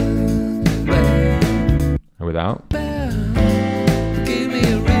 And without.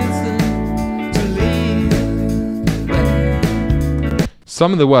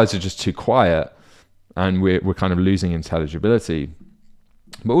 Some of the words are just too quiet and we're kind of losing intelligibility,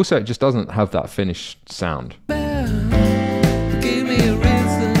 but also it just doesn't have that finished sound.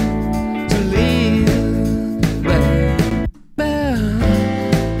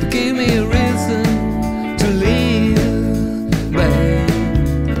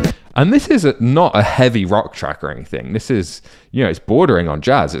 And this is not a heavy rock track or anything. This is, it's bordering on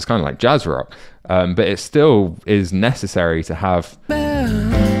jazz. It's kind of like jazz rock, but it still is necessary to have.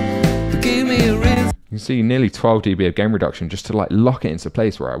 You can see nearly 12 dB of gain reduction just to like lock it into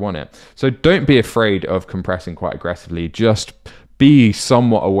place where I want it. So don't be afraid of compressing quite aggressively. Just be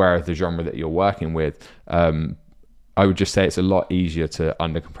somewhat aware of the genre that you're working with. I would just say it's a lot easier to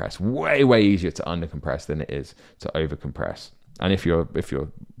undercompress, way easier to undercompress than it is to overcompress. And if you're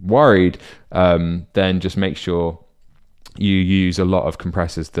worried, then just make sure you use a lot of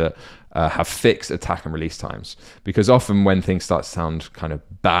compressors that have fixed attack and release times, because often when things start to sound kind of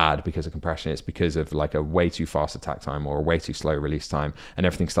bad because of compression, it's because of like a way too fast attack time or a way too slow release time, and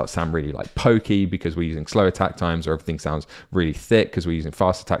everything starts to sound really like pokey because we're using slow attack times, or everything sounds really thick because we're using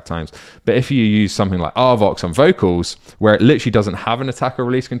fast attack times. But if you use something like RVox on vocals, where it literally doesn't have an attack or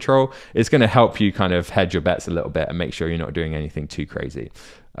release control, it's going to help you kind of hedge your bets a little bit and make sure you're not doing anything too crazy.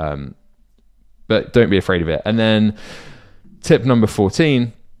 But don't be afraid of it. And then tip number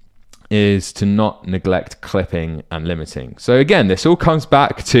 14 is to not neglect clipping and limiting. So again, this all comes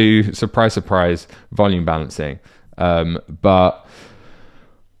back to, surprise, surprise, volume balancing. But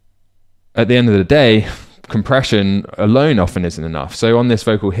at the end of the day, compression alone often isn't enough. So on this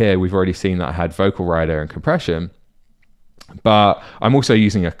vocal here, we've already seen that I had Vocal Rider and compression, but I'm also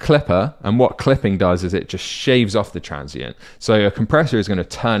using a clipper, and what clipping does is it just shaves off the transient. So a compressor is going to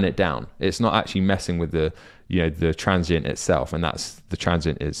turn it down. It's not actually messing with the transient itself, and that's the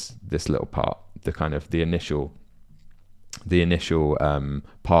transient is this little part, the kind of the initial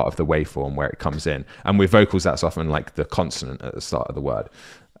part of the waveform where it comes in. And with vocals, that's often like the consonant at the start of the word.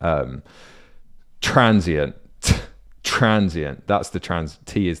 Transient, that's the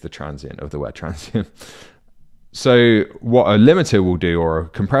T is the transient of the word transient. So what a limiter will do, or a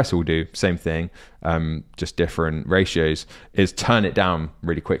compressor will do, same thing, just different ratios, is turn it down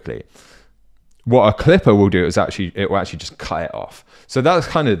really quickly. What a clipper will do is it will actually just cut it off. So that's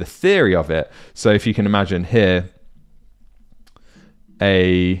kind of the theory of it. So if you can imagine here,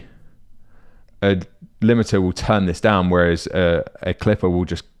 a limiter will turn this down, whereas a clipper will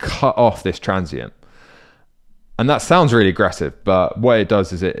just cut off this transient. And that sounds really aggressive, but what it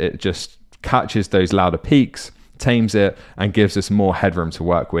does is it just catches those louder peaks, tames it, and gives us more headroom to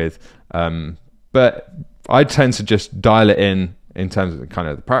work with. But I tend to just dial it in terms of kind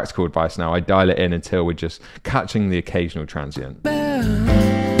of the practical advice now. I dial it in until we're just catching the occasional transient. Give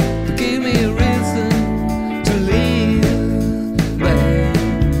me a reason to leave.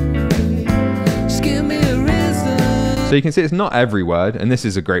 Just give me a reason. So you can see it's not every word, and this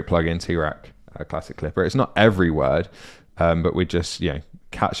is a great plugin, T-Rack Classic Clipper. It's not every word, but we're just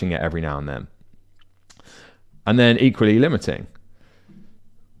catching it every now and then. And then equally limiting.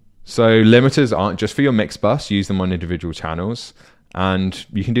 So limiters aren't just for your mix bus. Use them on individual channels, and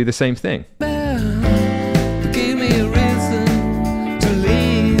you can do the same thing. Give me a reason to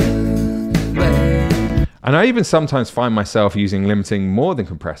leave. And I even sometimes find myself using limiting more than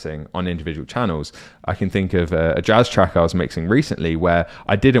compressing on individual channels. I can think of a jazz track I was mixing recently where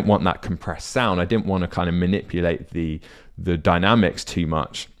I didn't want that compressed sound. I didn't want to kind of manipulate the dynamics too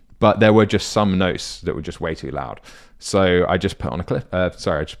much, but there were just some notes that were just way too loud. So I just put on I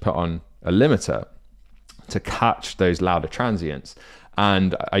just put on a limiter to catch those louder transients.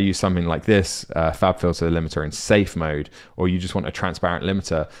 and I use something like this FabFilter limiter in safe mode, or you just want a transparent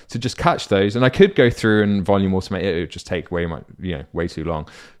limiter to just catch those. And I could go through and volume automate it. It would just take way too long.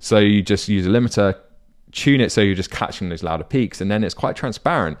 So you just use a limiter, tune it so you're just catching those louder peaks, and then it's quite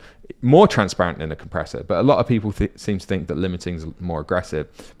transparent, more transparent than a compressor. But a lot of people seem to think that limiting is more aggressive,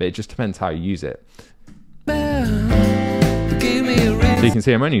 but it just depends how you use it. So you can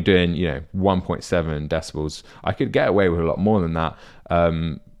see I'm only doing 1.7 decibels. I could get away with a lot more than that.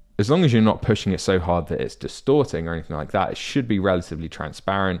 As long as you're not pushing it so hard that it's distorting or anything like that, it should be relatively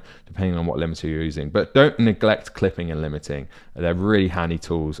transparent depending on what limiter you're using. But don't neglect clipping and limiting. They're really handy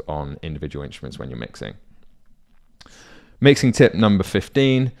tools on individual instruments when you're mixing. Mixing tip number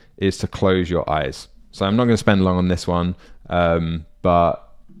 15 is to close your eyes. So I'm not going to spend long on this one, but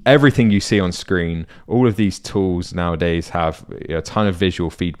everything you see on screen, all of these tools nowadays have a ton of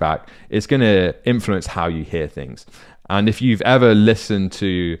visual feedback. It's going to influence how you hear things. And if you've ever listened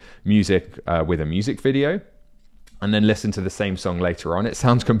to music with a music video and then listened to the same song later on, it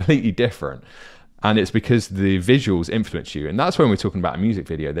sounds completely different. And it's because the visuals influence you. And that's when we're talking about a music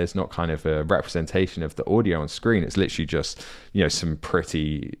video. There's not kind of a representation of the audio on screen. It's literally just, some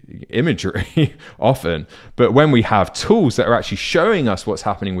pretty imagery often. But when we have tools that are actually showing us what's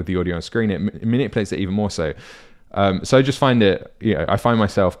happening with the audio on screen, it manipulates it even more so. So I just find it, I find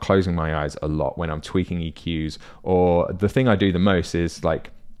myself closing my eyes a lot when I'm tweaking EQs, or the thing I do the most is like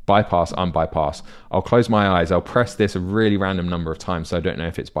bypass, unbypass. I'll close my eyes, I'll press this a really random number of times so I don't know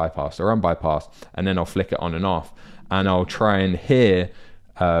if it's bypassed or unbypassed, and then I'll flick it on and off, and I'll try and hear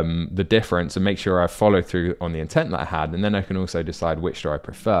the difference and make sure I follow through on the intent that I had, and then I can also decide which do I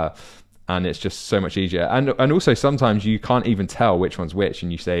prefer. And it's just so much easier. And also sometimes you can't even tell which one's which,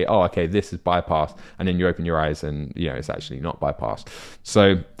 and you say, oh, okay, this is bypassed, and then you open your eyes and it's actually not bypassed.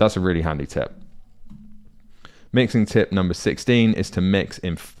 So that's a really handy tip. Mixing tip number 16 is to mix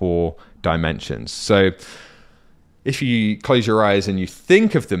in 4 dimensions. So if you close your eyes and you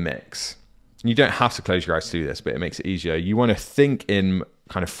think of the mix, you don't have to close your eyes to do this, but it makes it easier. You want to think in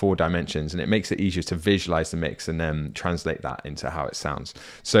kind of 4 dimensions, and it makes it easier to visualize the mix and then translate that into how it sounds.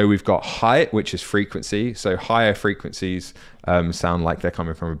 So we've got height, which is frequency. So higher frequencies sound like they're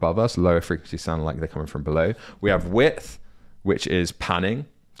coming from above us. Lower frequencies sound like they're coming from below. We have width, which is panning,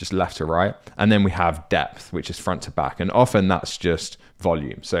 just left to right. And then we have depth, which is front to back. And often that's just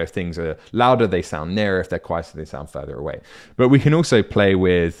volume. So if things are louder, they sound nearer. If they're quieter, they sound further away. But we can also play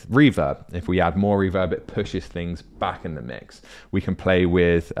with reverb. If we add more reverb, it pushes things back in the mix. We can play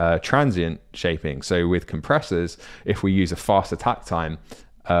with transient shaping. So with compressors, if we use a fast attack time,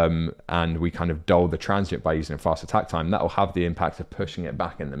 and we kind of dull the transient by using a fast attack time, that will have the impact of pushing it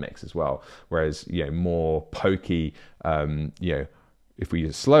back in the mix as well. Whereas, more pokey, if we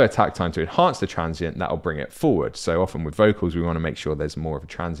use a slow attack time to enhance the transient, that'll bring it forward. So often with vocals, we want to make sure there's more of a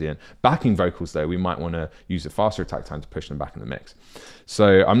transient. Backing vocals, though, we might want to use a faster attack time to push them back in the mix.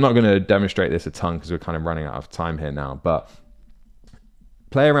 So I'm not going to demonstrate this a ton because we're kind of running out of time here now, but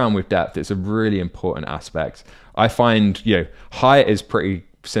play around with depth. It's a really important aspect. I find, height is pretty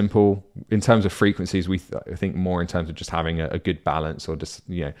simple. In terms of frequencies, I think more in terms of just having a good balance, or just,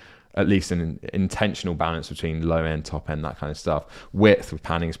 at least an intentional balance between low end, top end, that kind of stuff. Width with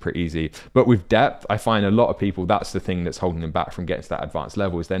panning is pretty easy. But with depth, I find a lot of people, that's the thing that's holding them back from getting to that advanced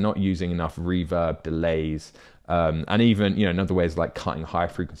level, is they're not using enough reverb, delays, and even, another way is like cutting high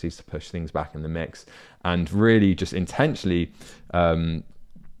frequencies to push things back in the mix, and really just intentionally cutting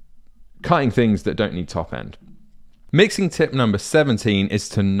things that don't need top end. Mixing tip number 17 is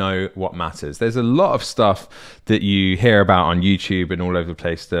to know what matters. There's a lot of stuff that you hear about on YouTube and all over the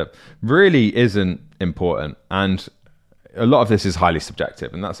place that really isn't important. And a lot of this is highly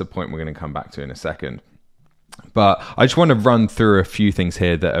subjective. And that's a point we're going to come back to in a second. But I just want to run through a few things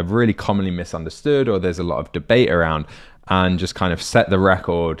here that are really commonly misunderstood, or there's a lot of debate around, and just kind of set the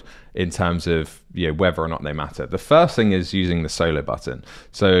record in terms of whether or not they matter. The first thing is using the solo button.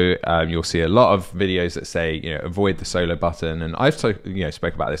 So you'll see a lot of videos that say avoid the solo button, and I've spoke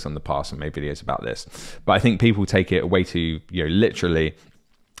about this on the past and made videos about this, but I think people take it way too literally,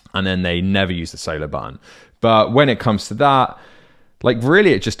 and then they never use the solo button. But when it comes to that,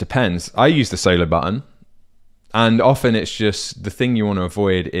 really it just depends. I use the solo button, and often it's just the thing you want to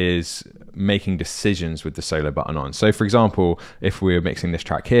avoid is making decisions with the solo button on. So for example, if we're mixing this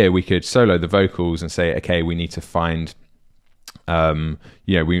track here, we could solo the vocals and say, okay, we need to find,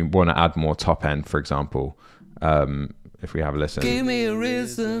 we want to add more top end, for example. If we have a listen. Give me a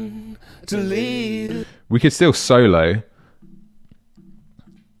reason to leave. We could still solo.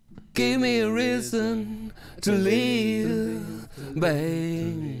 Give me a reason to leave,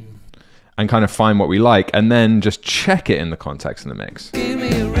 babe. and kind of find what we like, and then just check it in the context of the mix. Give me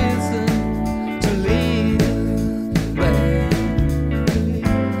a reason to leave, babe.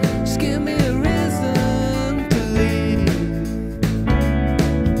 Just give me a reason to leave.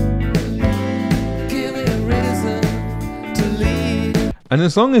 Give me a reason to leave. And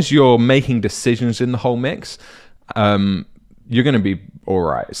as long as you're making decisions in the whole mix, you're going to be all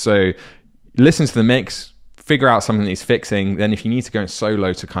right. So listen to the mix, figure out something that he's fixing. Then if you need to go in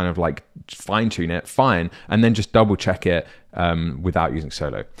solo to kind of like fine tune it, fine. And then just double check it without using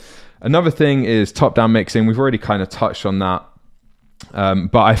solo. Another thing is top down mixing. We've already kind of touched on that.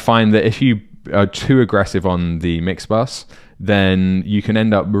 But I find that if you are too aggressive on the mix bus, then you can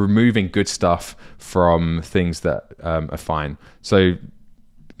end up removing good stuff from things that are fine. So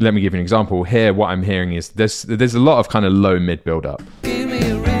let me give you an example. Here, what I'm hearing is there's a lot of kind of low mid build up. Give me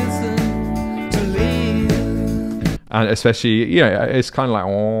a reason to leave. And especially, you know, it's kind of like,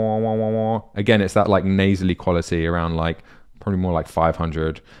 wah, wah, wah, wah. Again, it's that like nasally quality around like, probably more like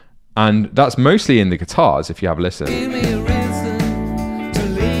 500. And that's mostly in the guitars, if you have a listen. Give me a reason to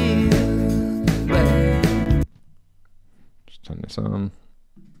leave, babe. Just turn this on.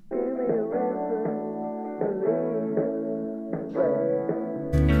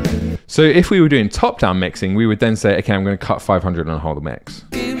 So if we were doing top-down mixing, we would then say, okay, I'm going to cut 500 on the whole mix.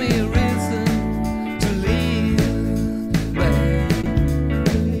 Give me a reason to leave, babe.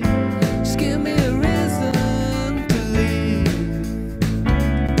 Just give me a reason to leave.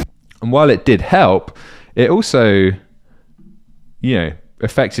 And while it did help, it also, you know,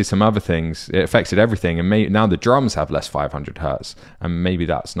 affected some other things. It affected everything, and now the drums have less 500 hertz, and maybe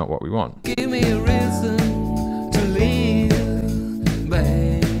that's not what we want. Give me a reason to leave,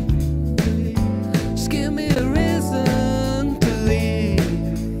 babe. Just give me a reason to leave.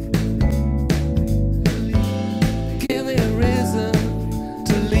 Give me a reason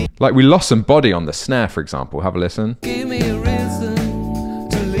to leave. Like we lost some body on the snare, for example. Have a listen. Give me a reason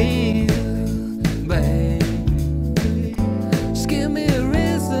to leave, babe. Just give me a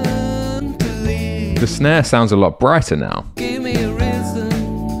reason to leave. The snare sounds a lot brighter now. Give me a reason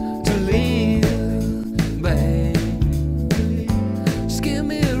to leave, babe. Just give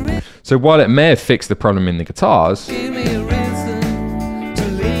me a reason. So while it may have fixed the problem in the guitars, Give me a reason to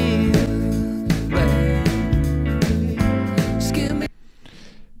leave, babe. Just give me.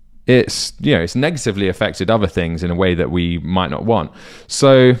 it's, you know, it's negatively affected other things in a way that we might not want.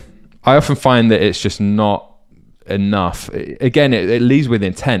 So I often find that it's just not enough. Again, it leads with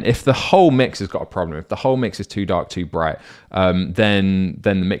intent. If the whole mix has got a problem, if the whole mix is too dark, too bright, then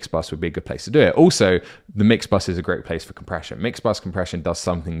the mix bus would be a good place to do it. Also, the mix bus is a great place for compression. Mix bus compression does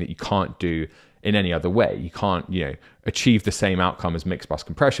something that you can't do in any other way. You can't, you know, achieve the same outcome as mix bus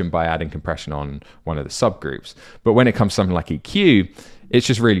compression by adding compression on one of the subgroups. But when it comes to something like EQ, it's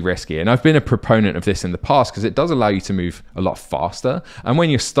just really risky. And I've been a proponent of this in the past because it does allow you to move a lot faster. And when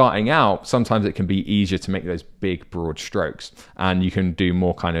you're starting out, sometimes it can be easier to make those big, broad strokes. And you can do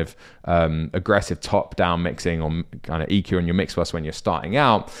more kind of aggressive top-down mixing or kind of EQ on your mix bus when you're starting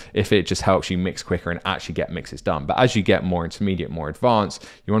out, if it just helps you mix quicker and actually get mixes done. But as you get more intermediate, more advanced,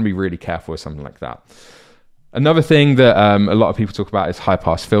 you want to be really careful with something like that. Another thing that a lot of people talk about is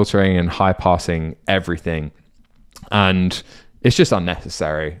high-pass filtering and high-passing everything. And it's just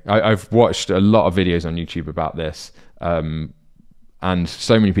unnecessary. I've watched a lot of videos on YouTube about this, and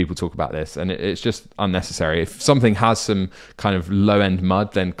so many people talk about this, and it's just unnecessary. If something has some kind of low-end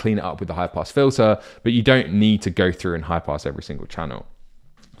mud, then clean it up with a high-pass filter, but you don't need to go through and high-pass every single channel.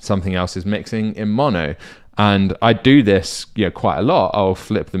 Something else is mixing in mono, and I do this, you know, quite a lot. I'll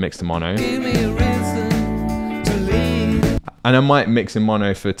flip the mix to mono. Give me a reason to leave. And I might mix in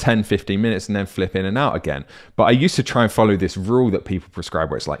mono for 10, 15 minutes and then flip in and out again. But I used to try and follow this rule that people prescribe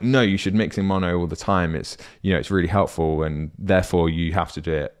where it's like, no, you should mix in mono all the time. It's, you know, it's really helpful, and therefore you have to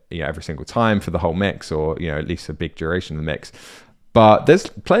do it, you know, every single time for the whole mix, or, you know, at least a big duration of the mix. But there's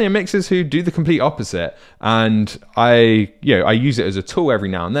plenty of mixers who do the complete opposite. And I use it as a tool every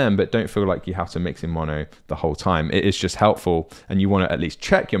now and then, but don't feel like you have to mix in mono the whole time. It is just helpful, and you want to at least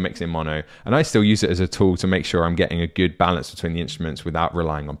check your mix in mono. And I still use it as a tool to make sure I'm getting a good balance between the instruments without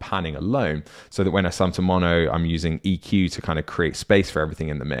relying on panning alone. So that when I sum to mono, I'm using EQ to kind of create space for everything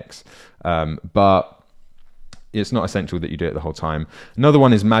in the mix. But it's not essential that you do it the whole time. Another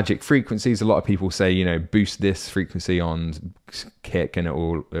one is magic frequencies. A lot of people say, you know, boost this frequency on kick and it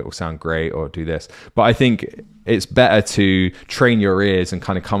will sound great, or do this. But I think it's better to train your ears and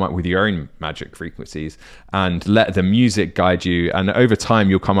kind of come up with your own magic frequencies and let the music guide you. And over time,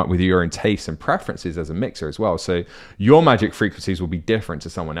 you'll come up with your own tastes and preferences as a mixer as well. So your magic frequencies will be different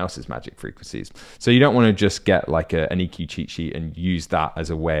to someone else's magic frequencies. So you don't want to just get like an EQ cheat sheet and use that as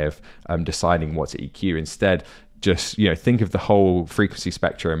a way of deciding what to EQ. Instead, just, you know, think of the whole frequency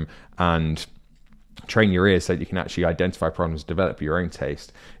spectrum and train your ears so that you can actually identify problems, develop your own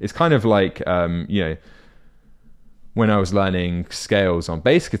taste. It's kind of like, you know, when I was learning scales on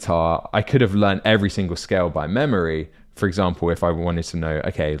bass guitar, I could have learned every single scale by memory. For example, if I wanted to know,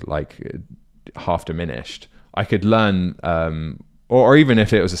 okay, like half diminished, I could learn, or even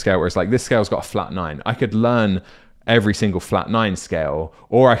if it was a scale where it's like, this scale's got a flat 9, I could learn every single flat 9 scale,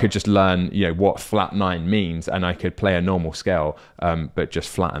 or I could just learn, you know, what flat 9 means, and I could play a normal scale, but just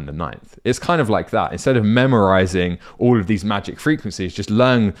flatten the 9th. It's kind of like that. Instead of memorizing all of these magic frequencies, just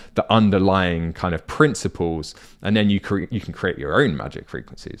learn the underlying kind of principles, and then you can create your own magic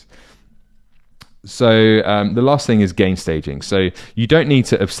frequencies. So the last thing is gain staging. So you don't need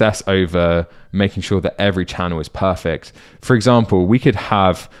to obsess over making sure that every channel is perfect. For example, we could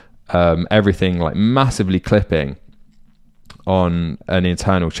have everything like massively clipping on an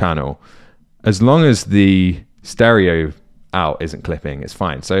internal channel. As long as the stereo out isn't clipping, it's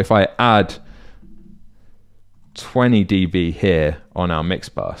fine. So if I add 20 dB here on our mix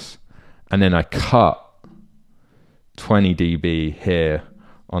bus, and then I cut 20 dB here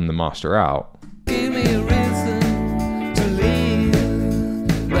on the master out, Give me a reason to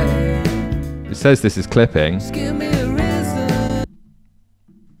leave, babe. it says this is clipping, Just give me a reason.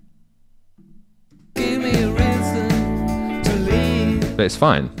 Give me a reason to leave, but it's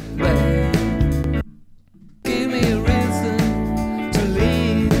fine. babe. Give me a reason to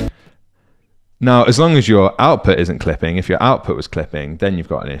leave. Now, as long as your output isn't clipping, if your output was clipping, then you've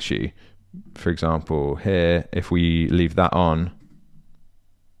got an issue. For example, here, if we leave that on,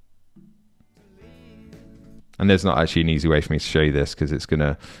 and there's not actually an easy way for me to show you this because it's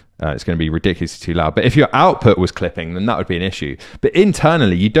gonna be ridiculously too loud. But if your output was clipping, then that would be an issue. But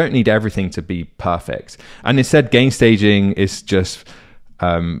internally, you don't need everything to be perfect. And instead, gain staging is just,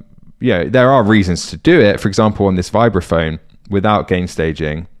 yeah, there are reasons to do it. For example, on this vibraphone, without gain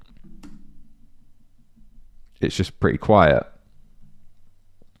staging, it's just pretty quiet.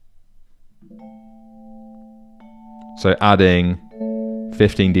 So adding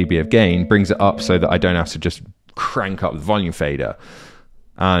 15 dB of gain brings it up so that I don't have to just crank up the volume fader.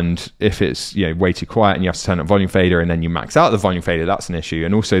 And if it's, you know, way too quiet and you have to turn up volume fader and then you max out the volume fader, that's an issue.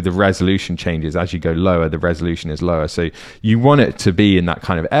 And also the resolution changes as you go lower, the resolution is lower. So you want it to be in that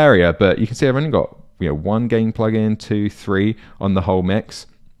kind of area, but you can see I've only got, you know, 1 gain plugin, 2, 3 on the whole mix.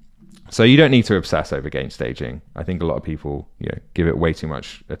 So you don't need to obsess over gain staging. I think a lot of people, you know, give it way too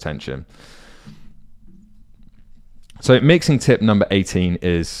much attention. So mixing tip number 18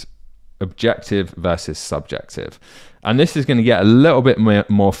 is objective versus subjective. And this is going to get a little bit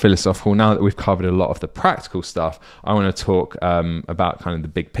more philosophical. Now that we've covered a lot of the practical stuff, I want to talk about kind of the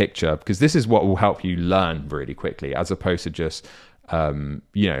big picture, because this is what will help you learn really quickly, as opposed to just,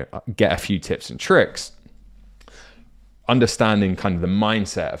 you know, get a few tips and tricks. Understanding kind of the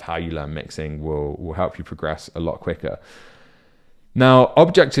mindset of how you learn mixing will help you progress a lot quicker. Now,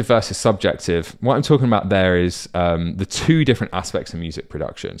 objective versus subjective, what I'm talking about there is the two different aspects of music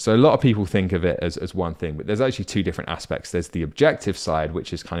production. So a lot of people think of it as one thing, but there's actually two different aspects. There's the objective side,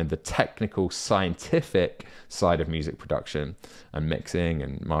 which is kind of the technical, scientific side of music production and mixing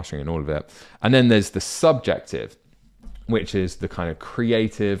and mastering and all of it. And then there's the subjective, which is the kind of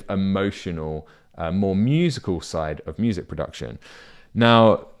creative, emotional, more musical side of music production.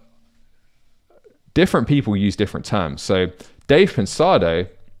 Now, different people use different terms. So Dave Pensado,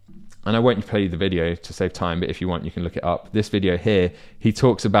 and I won't play you the video to save time, but if you want, you can look it up. This video here, he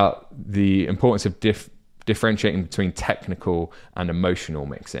talks about the importance of differentiating between technical and emotional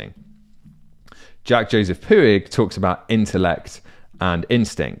mixing. Jack Joseph Puig talks about intellect and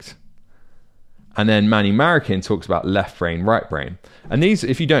instinct. And then Manny Marroquin talks about left brain, right brain. And these,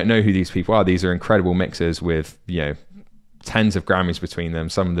 if you don't know who these people are, these are incredible mixers with, you know, tens of Grammys between them,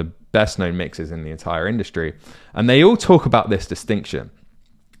 some of the best known mixers in the entire industry. And they all talk about this distinction.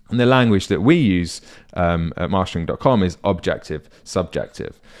 And the language that we use at mastering.com is objective,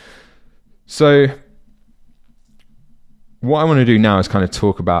 subjective. So what I want to do now is kind of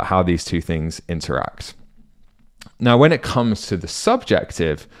talk about how these two things interact. Now, when it comes to the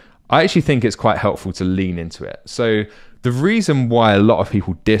subjective, I actually think it's quite helpful to lean into it. So the reason why a lot of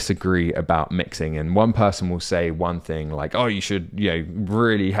people disagree about mixing, and one person will say one thing like, oh, you should,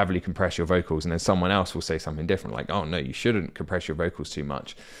 really heavily compress your vocals, and then someone else will say something different like, oh no, you shouldn't compress your vocals too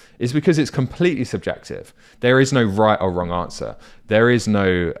much, is because it's completely subjective. There is no right or wrong answer. There is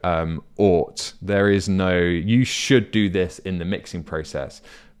no ought. There is no you should do this in the mixing process,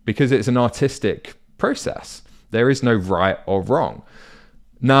 because it's an artistic process. There is no right or wrong.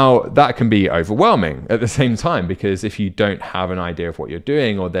 Now, that can be overwhelming at the same time, because if you don't have an idea of what you're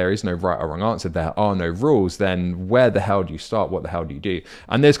doing, or there is no right or wrong answer, there are no rules, then where the hell do you start? What the hell do you do?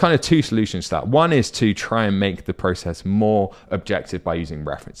 And there's kind of two solutions to that. One is to try and make the process more objective by using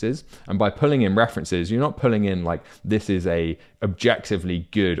references. And by pulling in references, you're not pulling in like, this is a objectively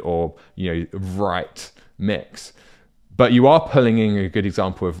good or, right mix. But you are pulling in a good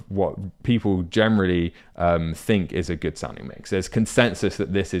example of what people generally think is a good sounding mix. There's consensus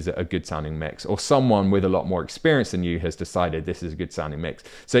that this is a good sounding mix, or someone with a lot more experience than you has decided this is a good sounding mix.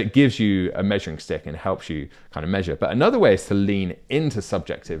 So it gives you a measuring stick and helps you kind of measure. But another way is to lean into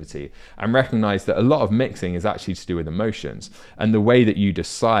subjectivity and recognize that a lot of mixing is actually to do with emotions. And the way that you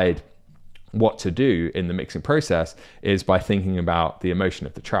decide what to do in the mixing process is by thinking about the emotion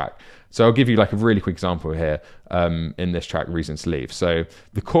of the track. So I'll give you like a really quick example here in this track, Reasons to Leave. So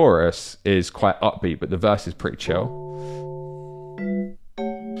the chorus is quite upbeat, but the verse is pretty chill.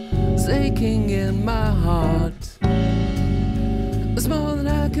 It's aching in my heart. It's more than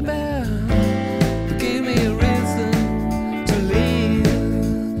I can bear. But give me a reason to leave,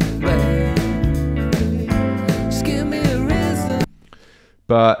 babe. Just give me a reason.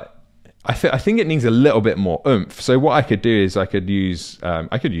 But I think it needs a little bit more oomph. So what I could do is I could use a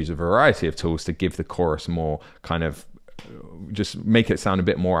variety of tools to give the chorus more kind of, just make it sound a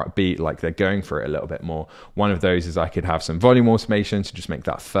bit more upbeat, like they're going for it a little bit more. One of those is I could have some volume automation to just make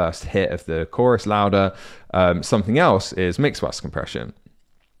that first hit of the chorus louder. Something else is mix bus compression.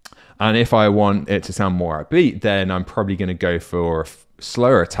 And if I want it to sound more upbeat, then I'm probably going to go for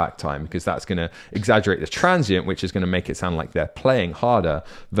slower attack time, because that's going to exaggerate the transient, which is going to make it sound like they're playing harder,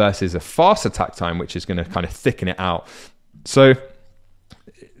 versus a fast attack time, which is going to kind of thicken it out. So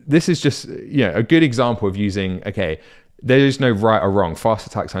this is just a good example of using, okay, there is no right or wrong. Fast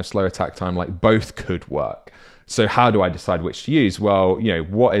attack time, slow attack time, like both could work. So how do I decide which to use? Well,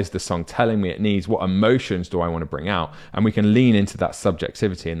 what is the song telling me it needs? What emotions do I want to bring out? And we can lean into that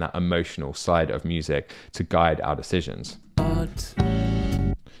subjectivity and that emotional side of music to guide our decisions.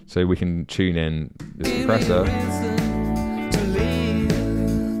 So we can tune in this compressor.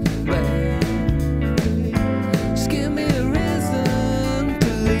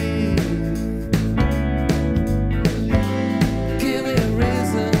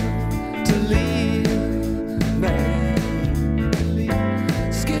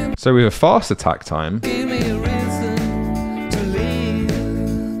 So with a fast attack time,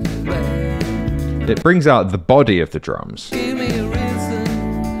 it brings out the body of the drums.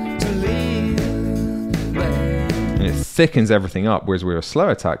 And it thickens everything up, whereas with a slow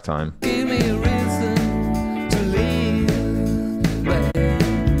attack time,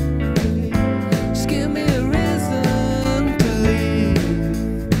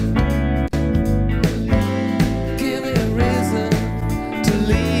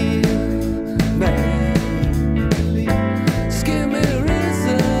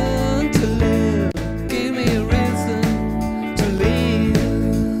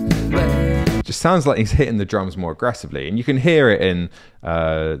 sounds like he's hitting the drums more aggressively, and you can hear it in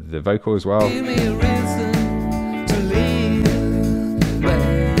the vocal as well.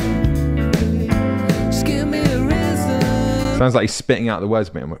 Sounds like he's spitting out the words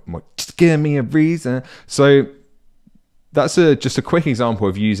a bit more. Just give me a reason. So that's just a quick example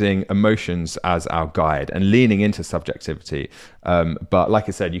of using emotions as our guide and leaning into subjectivity. But like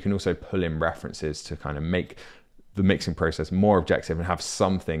I said, you can also pull in references to kind of make the mixing process more objective and have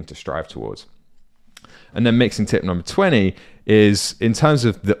something to strive towards. And then mixing tip number 20 is in terms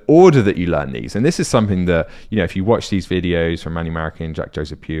of the order that you learn these. And this is something that, if you watch these videos from Manny Marroquin, Jack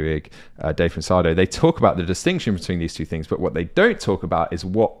Joseph Puig, Dave Pensado, they talk about the distinction between these two things. But what they don't talk about is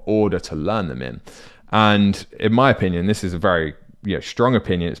what order to learn them in. And in my opinion, this is a very strong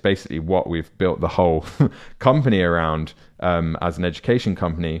opinion. It's basically what we've built the whole company around as an education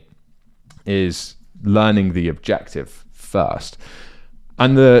company, is learning the objective first.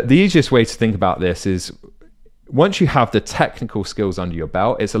 And the easiest way to think about this is, once you have the technical skills under your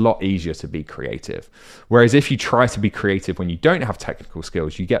belt, it's a lot easier to be creative. Whereas if you try to be creative when you don't have technical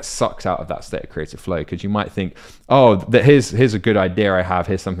skills, you get sucked out of that state of creative flow, because you might think, oh, here's a good idea I have,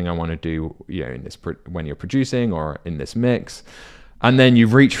 here's something I want to do, in this when you're producing or in this mix. And then you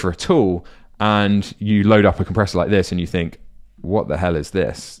reach for a tool and you load up a compressor like this and you think, what the hell is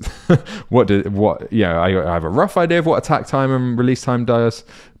this? I have a rough idea of what attack time and release time does,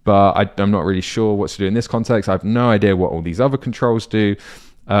 but I'm not really sure what to do in this context. I have no idea what all these other controls do.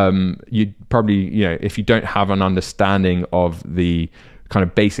 You'd probably, if you don't have an understanding of the kind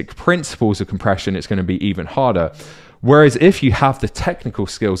of basic principles of compression, it's going to be even harder. Whereas if you have the technical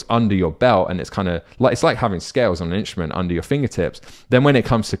skills under your belt, and it's like having scales on an instrument under your fingertips, then when it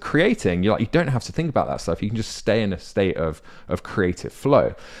comes to creating, you don't have to think about that stuff. You can just stay in a state of creative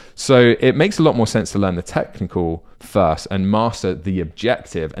flow. So it makes a lot more sense to learn the technical first and master the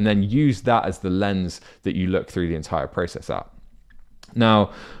objective, and then use that as the lens that you look through the entire process at.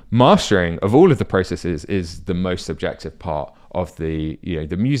 Now, mastering of all of the processes is the most subjective part of the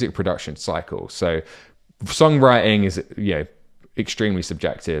music production cycle. So songwriting is extremely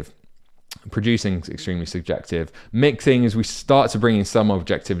subjective. Producing is extremely subjective. Mixing, as we start to bring in some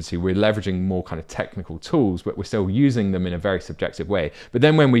objectivity, we're leveraging more kind of technical tools, but we're still using them in a very subjective way. But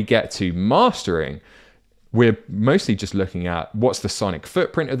then when we get to mastering, we're mostly just looking at what's the sonic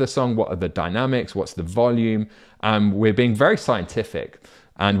footprint of the song, what are the dynamics, what's the volume, and we're being very scientific,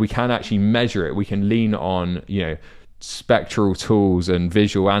 and we can actually measure it. We can lean on spectral tools and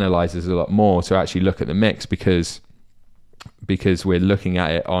visual analyzers a lot more to actually look at the mix, because we're looking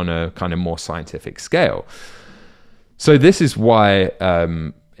at it on a kind of more scientific scale. So this is why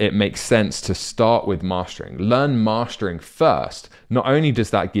it makes sense to start with mastering. Learn mastering first. Not only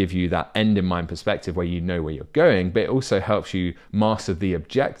does that give you that end in mind perspective where you know where you're going, but it also helps you master the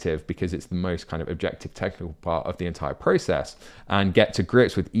objective, because it's the most kind of objective technical part of the entire process, and get to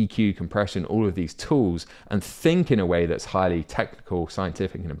grips with EQ, compression, all of these tools, and think in a way that's highly technical,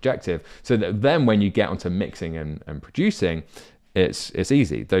 scientific, and objective, so that then when you get onto mixing and producing, it's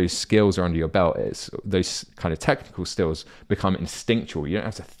easy. Those skills are under your belt. Those kind of technical skills become instinctual. You don't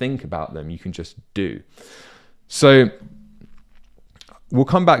have to think about them. You can just do. So we'll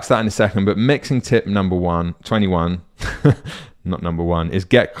come back to that in a second, but mixing tip number 21, not number one, is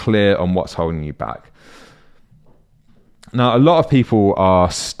get clear on what's holding you back. Now, a lot of people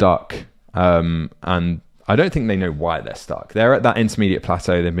are stuck, and I don't think they know why they're stuck. They're at that intermediate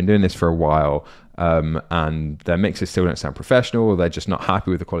plateau. They've been doing this for a while, and their mixes still don't sound professional, or they're just not happy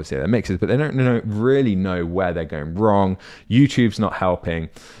with the quality of their mixes, but they don't really know where they're going wrong. YouTube's not helping.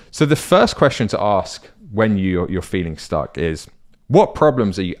 So the first question to ask when you're feeling stuck is, what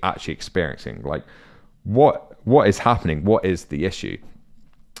problems are you actually experiencing? Like, what is happening? What is the issue?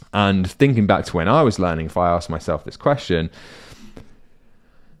 And thinking back to when I was learning, if I asked myself this question,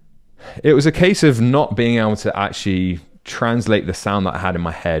 it was a case of not being able to actually translate the sound that I had in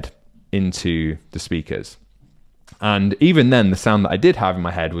my head into the speakers. And even then, the sound that I did have in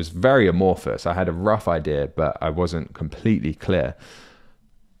my head was very amorphous. I had a rough idea, but I wasn't completely clear.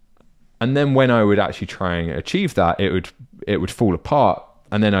 And then when I would actually try and achieve that, it would fall apart.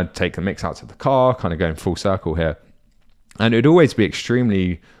 And then I'd take the mix out to the car, kind of going full circle here. And it would always be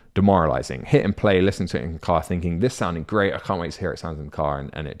extremely demoralizing. Hit and play, listen to it in the car, thinking, this sounding great, I can't wait to hear it sound in the car,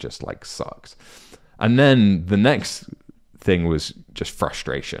 and it just like sucks. And then the next thing was just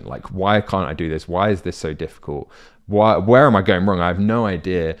frustration. Like, why can't I do this? Why is this so difficult? Where am I going wrong? I have no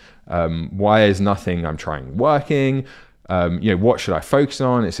idea. Why is nothing I'm trying working? What should I focus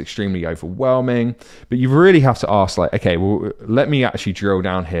on? It's extremely overwhelming. But you really have to ask, like, okay, well, let me actually drill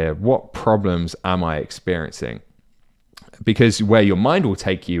down here. What problems am I experiencing? Because where your mind will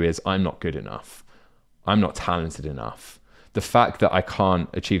take you is, I'm not good enough. I'm not talented enough. The fact that I can't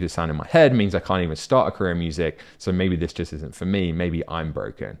achieve the sound in my head means I can't even start a career in music. So maybe this just isn't for me. Maybe I'm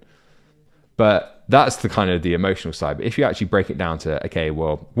broken. But that's the kind of the emotional side. But if you actually break it down to, okay,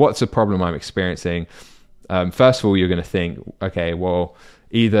 well, what's the problem I'm experiencing? First of all, you're going to think, okay, well,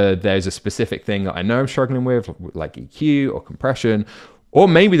 either there's a specific thing that I know I'm struggling with, like EQ or compression, or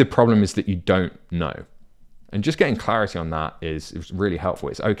maybe the problem is that you don't know. And just getting clarity on that is really helpful.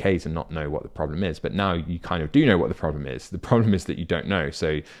 It's okay to not know what the problem is, but now you kind of do know what the problem is. The problem is that you don't know,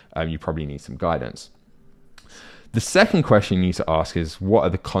 so you probably need some guidance. The second question you need to ask is, what are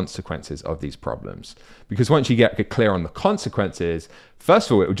the consequences of these problems? Because once you get clear on the consequences, first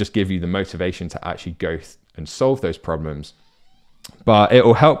of all, it will just give you the motivation to actually go and solve those problems, but it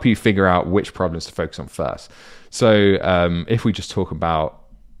will help you figure out which problems to focus on first. So if we just talk about,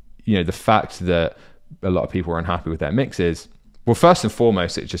 the fact that a lot of people are unhappy with their mixes, well, first and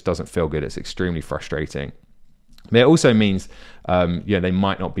foremost, it just doesn't feel good. It's extremely frustrating. But it also means, they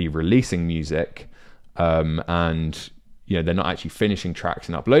might not be releasing music, and they're not actually finishing tracks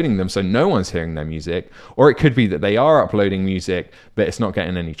and uploading them, so no one's hearing their music. Or it could be that they are uploading music, but it's not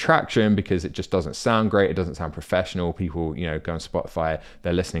getting any traction because it just doesn't sound great. It doesn't sound professional. People, go on Spotify,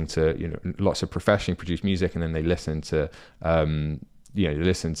 they're listening to, lots of professionally produced music, and then they listen to,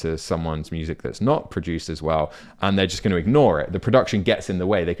 listen to someone's music that's not produced as well, and they're just going to ignore it. The production gets in the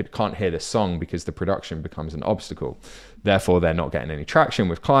way. They can't hear the song because the production becomes an obstacle. Therefore, they're not getting any traction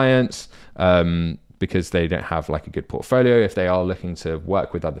with clients, because they don't have like a good portfolio if they are looking to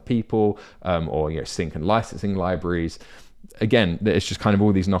work with other people, or sync and licensing libraries. Again, it's just kind of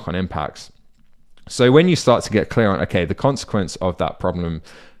all these knock-on impacts. So when you start to get clear on, okay, the consequence of that problem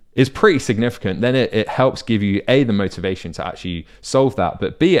is pretty significant, then it helps give you A, the motivation to actually solve that,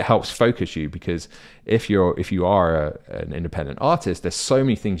 but B, it helps focus you, because if you are an independent artist, there's so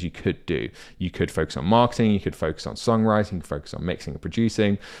many things you could do. You could focus on marketing, you could focus on songwriting, you could focus on mixing and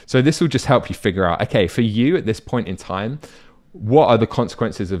producing. So this will just help you figure out, okay, for you at this point in time, what are the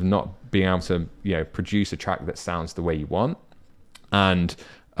consequences of not being able to produce a track that sounds the way you want? And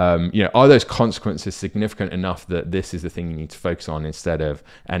are those consequences significant enough that this is the thing you need to focus on instead of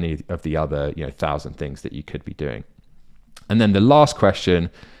any of the other 1,000 things that you could be doing? And then the last question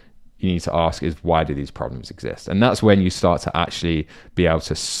you need to ask is, why do these problems exist? And that's when you start to actually be able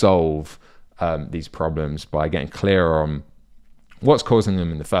to solve these problems by getting clear on what's causing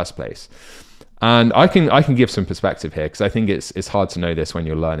them in the first place. And I can give some perspective here, because I think it's hard to know this when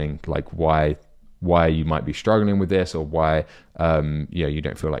you're learning, like why you might be struggling with this, or why you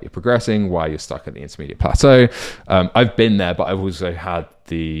don't feel like you're progressing, why you're stuck at the intermediate plateau. I've been there, but I've also had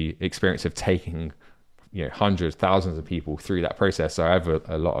the experience of taking hundreds, thousands of people through that process. So I have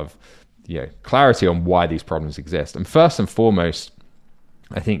a lot of clarity on why these problems exist. And first and foremost,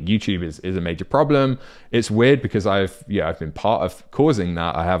 I think YouTube is a major problem. It's weird because I've been part of causing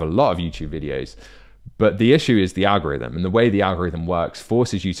that. I have a lot of YouTube videos, but the issue is the algorithm, and the way the algorithm works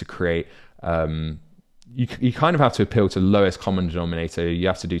forces you to create you kind of have to appeal to lowest common denominator. You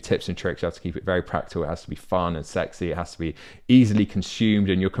have to do tips and tricks. You have to keep it very practical. It has to be fun and sexy. It has to be easily consumed,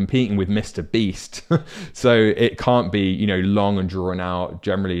 and you're competing with Mr. Beast. So it can't be, long and drawn out.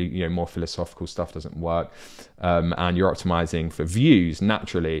 Generally, more philosophical stuff doesn't work. And you're optimizing for views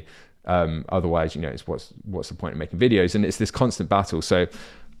naturally. Otherwise, it's what's the point of making videos? And it's this constant battle. So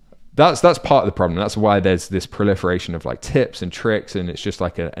that's part of the problem. That's why there's this proliferation of like tips and tricks, and it's just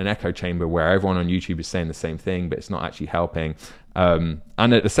like an echo chamber where everyone on YouTube is saying the same thing, but it's not actually helping. And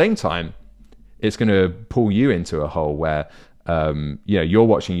at the same time, it's going to pull you into a hole where you're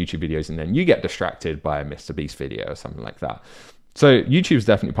watching YouTube videos and then you get distracted by a Mr. Beast video or something like that. So YouTube is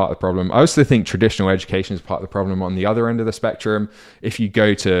definitely part of the problem. I also think traditional education is part of the problem on the other end of the spectrum. If you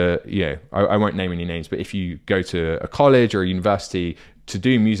go to, I won't name any names, but if you go to a college or a university to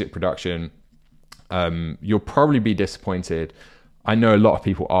do music production, you'll probably be disappointed. I know a lot of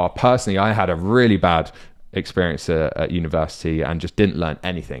people are. Personally, I had a really bad experience at university and just didn't learn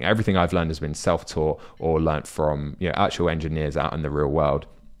anything. Everything I've learned has been self-taught or learned from actual engineers out in the real world.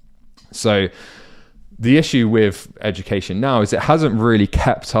 So the issue with education now is it hasn't really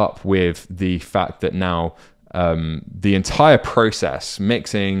kept up with the fact that now the entire process,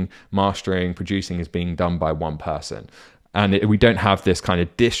 mixing, mastering, producing, is being done by one person. And we don't have this kind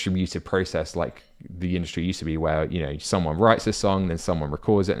of distributed process like the industry used to be, where someone writes a song, then someone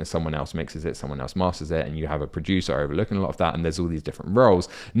records it, and someone else mixes it, someone else masters it, and you have a producer overlooking a lot of that, and there's all these different roles.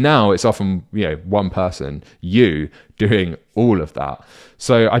 Now it's often one person, you, doing all of that.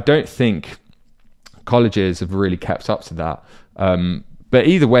 So I don't think colleges have really kept up to that. But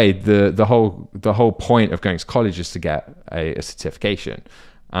either way, the whole point of going to college is to get a certification,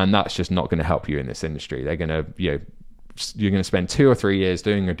 and that's just not going to help you in this industry. They're going to you're going to spend 2 or 3 years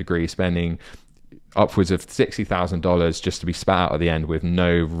doing a degree, spending upwards of $60,000 just to be spat out at the end with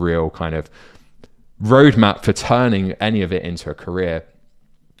no real kind of roadmap for turning any of it into a career.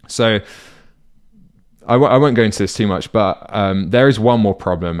 So I won't go into this too much, but there is one more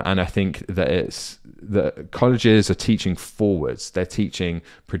problem, and I think that it's that colleges are teaching forwards. They're teaching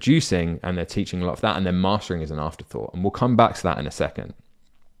producing, and they're teaching a lot of that, and then mastering is an afterthought, and we'll come back to that in a second.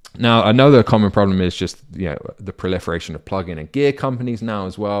 Now, another common problem is just the proliferation of plugin and gear companies now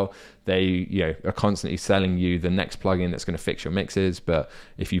as well. They are constantly selling you the next plugin that's going to fix your mixes, but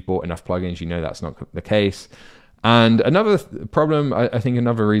if you bought enough plugins, that's not the case. And another problem, I think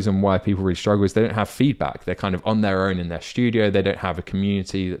another reason why people really struggle is they don't have feedback. They're kind of on their own in their studio. They don't have a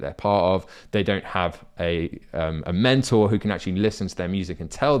community that they're part of. They don't have a mentor who can actually listen to their music and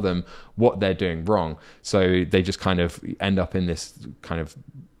tell them what they're doing wrong. So they just kind of end up in this kind of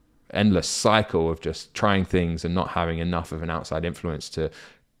endless cycle of just trying things and not having enough of an outside influence to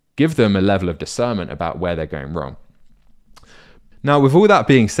give them a level of discernment about where they're going wrong. Now, with all that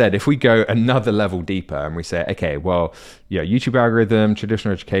being said, if we go another level deeper and we say, okay, well, YouTube algorithm,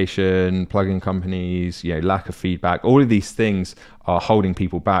 traditional education, plugin companies, lack of feedback, all of these things are holding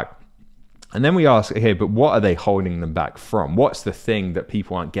people back. And then we ask, okay, but what are they holding them back from? What's the thing that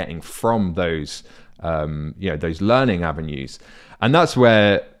people aren't getting from those, those learning avenues? And that's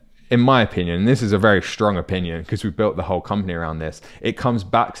where, in my opinion, and this is a very strong opinion because we built the whole company around this, it comes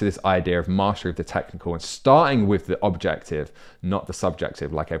back to this idea of mastery of the technical and starting with the objective, not the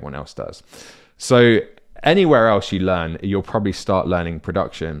subjective like everyone else does. So anywhere else you learn, you'll probably start learning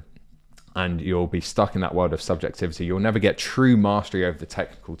production and you'll be stuck in that world of subjectivity. You'll never get true mastery over the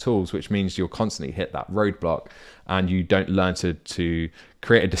technical tools, which means you'll constantly hit that roadblock and you don't learn to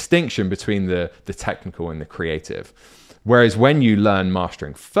create a distinction between the technical and the creative. Whereas when you learn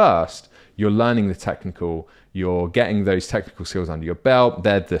mastering first, you're learning the technical, you're getting those technical skills under your belt,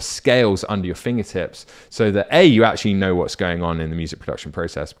 they're the scales under your fingertips, so that you actually know what's going on in the music production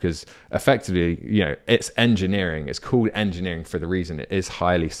process, because effectively, it's engineering. It's called engineering for the reason it is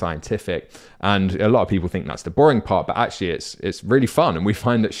highly scientific. And a lot of people think that's the boring part, but actually it's really fun. And we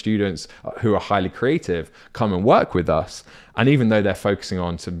find that students who are highly creative come and work with us. And even though they're focusing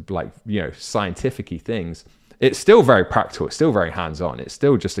on some scientific-y things, it's still very practical, it's still very hands-on. It's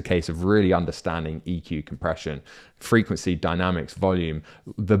still just a case of really understanding EQ, compression, frequency, dynamics, volume,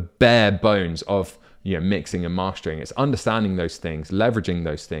 the bare bones of mixing and mastering. It's understanding those things, leveraging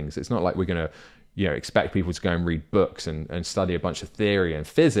those things. It's not like we're going to expect people to go and read books and study a bunch of theory and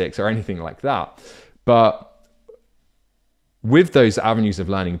physics or anything like that. But with those avenues of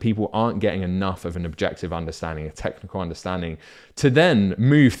learning, people aren't getting enough of an objective understanding, a technical understanding, to then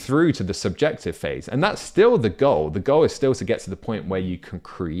move through to the subjective phase. And that's still the goal. The goal is still to get to the point where you can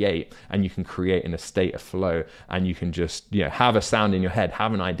create, and you can create in a state of flow, and you can just have a sound in your head,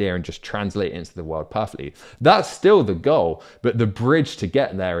 have an idea, and just translate it into the world perfectly. That's still the goal, but the bridge to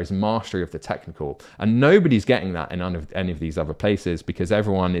get there is mastery of the technical. And nobody's getting that in any of these other places, because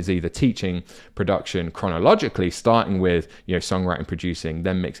everyone is either teaching production chronologically, starting with songwriting, producing,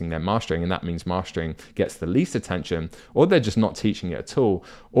 then mixing, then mastering, and that means mastering gets the least attention, or they're just not teaching it at all,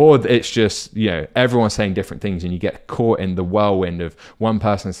 or it's just everyone's saying different things and you get caught in the whirlwind of one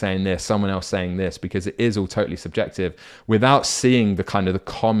person saying this, someone else saying this, because it is all totally subjective, without seeing the kind of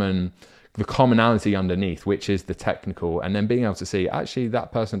the commonality underneath, which is the technical, and then being able to see, actually,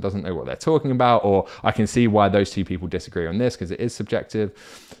 that person doesn't know what they're talking about, or I can see why those two people disagree on this because it is subjective.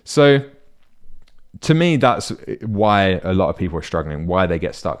 So to me, that's why a lot of people are struggling, why they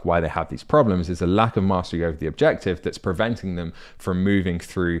get stuck, why they have these problems, is a lack of mastery over the objective that's preventing them from moving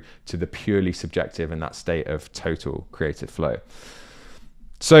through to the purely subjective and that state of total creative flow.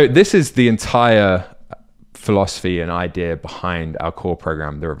 So this is the entire philosophy and idea behind our core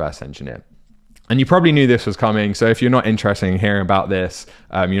program, The Reverse Engineer. And you probably knew this was coming. So if you're not interested in hearing about this,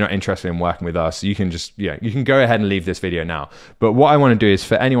 you're not interested in working with us, you can just, you can go ahead and leave this video now. But what I want to do is,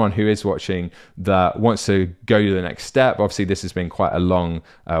 for anyone who is watching that wants to go to the next step, obviously this has been quite a long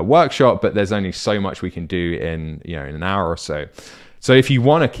workshop, but there's only so much we can do in, in an hour or so. So if you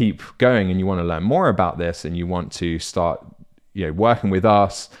want to keep going and you want to learn more about this and you want to start, working with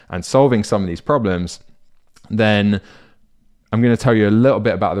us and solving some of these problems, then I'm going to tell you a little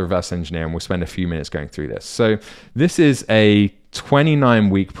bit about the Reverse Engineer, and we'll spend a few minutes going through this. So this is a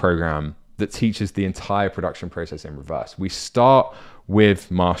 29-week program that teaches the entire production process in reverse. We start with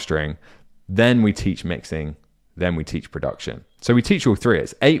mastering, then we teach mixing, then we teach production. So we teach all three.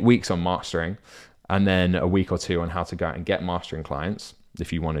 It's 8 weeks on mastering, and then a week or two on how to go out and get mastering clients,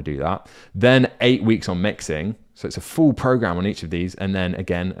 if you want to do that. Then 8 weeks on mixing. So it's a full program on each of these. And then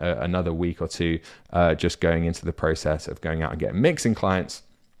again, another week or two, just going into the process of going out and getting mixing clients.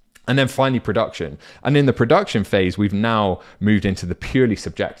 And then finally production. And in the production phase, we've now moved into the purely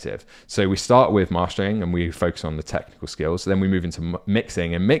subjective. So we start with mastering and we focus on the technical skills. Then we move into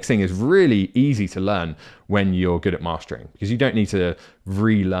mixing, and mixing is really easy to learn when you're good at mastering, because you don't need to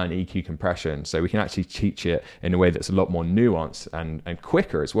relearn EQ compression. So we can actually teach it in a way that's a lot more nuanced and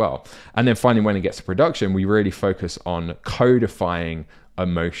quicker as well. And then finally, when it gets to production, we really focus on codifying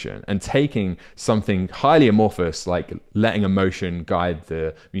emotion and taking something highly amorphous, like letting emotion guide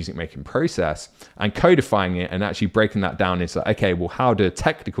the music making process, and codifying it and actually breaking that down into, okay, well, how do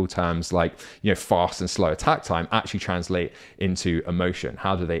technical terms like fast and slow attack time actually translate into emotion?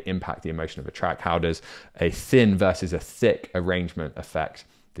 How do they impact the emotion of a track? How does a thin versus a thick arrangement affect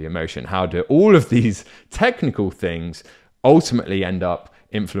the emotion? How do all of these technical things ultimately end up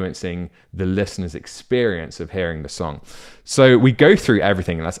influencing the listener's experience of hearing the song. So we go through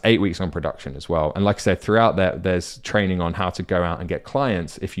everything, and that's 8 weeks on production as well. And like I said, throughout that, there's training on how to go out and get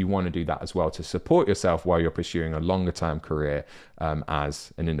clients if you want to do that as well, to support yourself while you're pursuing a longer term career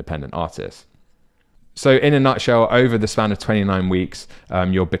as an independent artist. So in a nutshell, over the span of 29 weeks,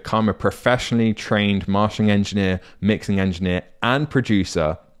 you'll become a professionally trained mastering engineer, mixing engineer, and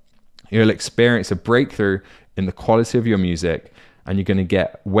producer. You'll experience a breakthrough in the quality of your music, and you're going to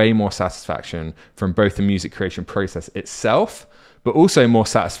get way more satisfaction from both the music creation process itself, but also more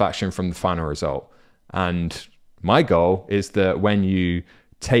satisfaction from the final result. And my goal is that when you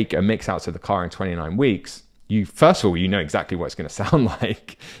take a mix out to the car in 29 weeks, first of all, you know exactly what it's going to sound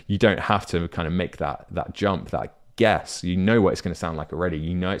like. You don't have to kind of make that jump, that guess. You know what it's going to sound like already.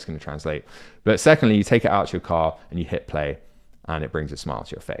 You know it's going to translate. But secondly, you take it out to your car and you hit play, and it brings a smile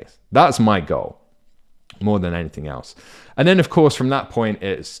to your face. That's my goal, more than anything else. And then, of course, from that point,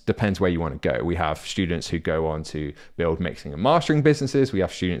 it depends where you want to go. We have students who go on to build mixing and mastering businesses. We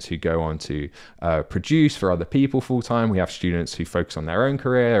have students who go on to produce for other people full-time. We have students who focus on their own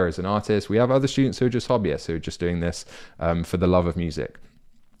career as an artist. We have other students who are just hobbyists, who are just doing this for the love of music.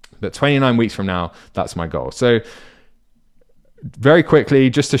 But 29 weeks from now, that's my goal. So very quickly,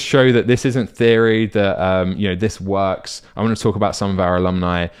 just to show that this isn't theory, that this works, I want to talk about some of our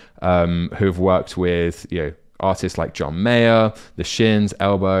alumni who have worked with artists like John Mayer, The Shins,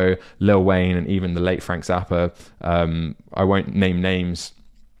 Elbow, Lil Wayne, and even the late Frank Zappa. I won't name names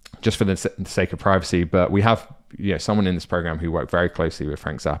just for the sake of privacy, but we have someone in this program who worked very closely with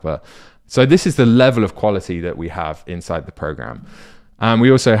Frank Zappa. So this is the level of quality that we have inside the program.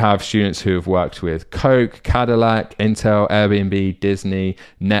 We also have students who have worked with Coke, Cadillac, Intel, Airbnb, Disney,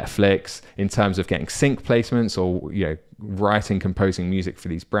 Netflix, in terms of getting sync placements or writing, composing music for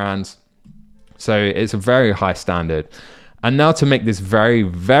these brands. So it's a very high standard. And now, to make this very,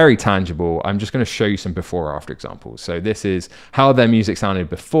 very tangible, I'm just going to show you some before or after examples. So this is how their music sounded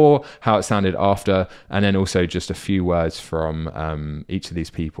before, how it sounded after, and then also just a few words from each of these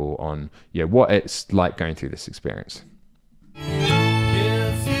people on what it's like going through this experience.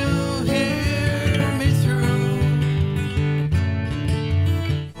 If you hear me through,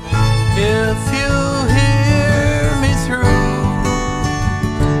 if you hear me through,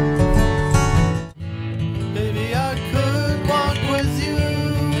 baby, I could walk with you.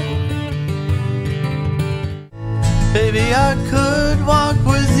 Baby, I could walk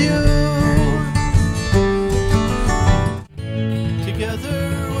with you.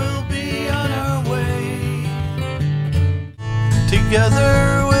 Together we'll be on our way.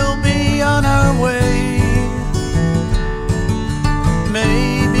 Together we'll be on our way,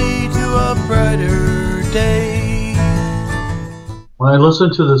 maybe to a brighter day. When I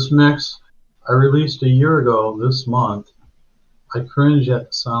listened to this mix I released a year ago this month, I cringe at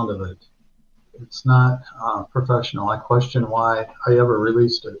the sound of it. It's not professional. I question why I ever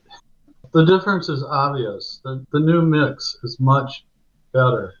released it. The difference is obvious. The new mix is much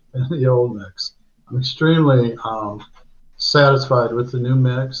better than the old mix. I'm extremely satisfied with the new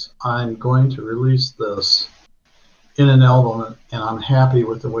mix. I'm going to release this in an album, and I'm happy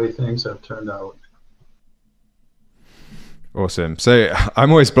with the way things have turned out. Awesome. So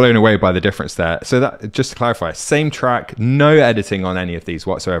I'm always blown away by the difference there. So that, just to clarify, same track, no editing on any of these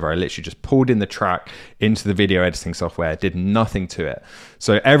whatsoever. I literally just pulled in the track into the video editing software, did nothing to it.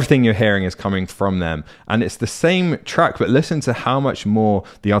 So everything you're hearing is coming from them, and it's the same track, but listen to how much more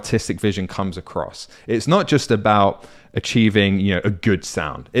the artistic vision comes across. It's not just about achieving, a good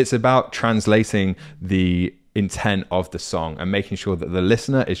sound. It's about translating the intent of the song and making sure that the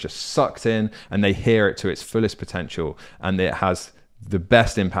listener is just sucked in and they hear it to its fullest potential, and it has the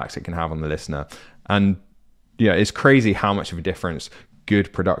best impact it can have on the listener. And it's crazy how much of a difference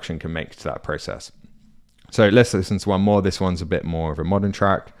good production can make to that process. So let's listen to one more. This one's a bit more of a modern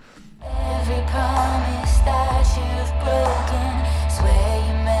track. Every promise that you've broken, swear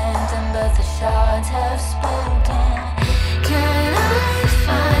you meant them, but the shards have spoken. Can I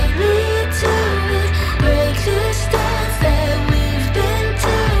finally do it? Break the steps that we've been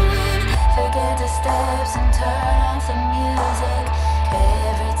doing. Forget the steps and turn off the music.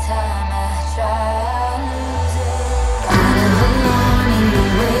 Every time I try, I lose it. Out of a morning, the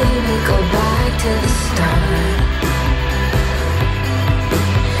way we go back to the start.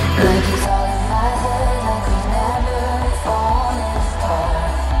 Like it's all in my head, like we've never fallen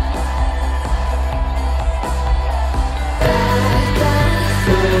apart. Back and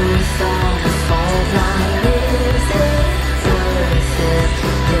forth on a fault line, is it worth it?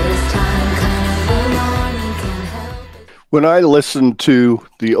 This time kind of alarming, can help it. When I listened to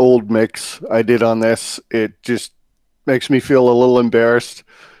the old mix I did on this, it just makes me feel a little embarrassed.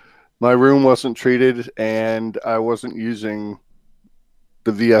 My room wasn't treated, and I wasn't using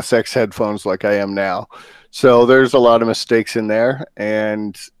the VSX headphones like I am now. So there's a lot of mistakes in there,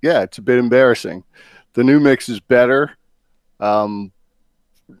 and yeah, it's a bit embarrassing. The new mix is better.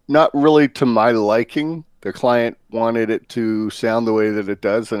 Not really to my liking. The client wanted it to sound the way that it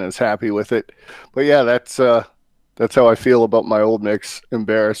does and is happy with it. But yeah, that's how I feel about my old mix.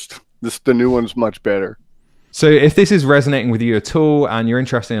 Embarrassed. The new one's much better. So if this is resonating with you at all and you're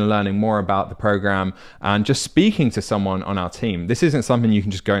interested in learning more about the program and just speaking to someone on our team, this isn't something you can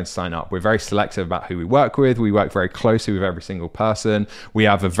just go and sign up. We're very selective about who we work with. We work very closely with every single person. We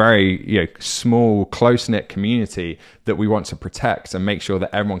have a very small, close-knit community that we want to protect and make sure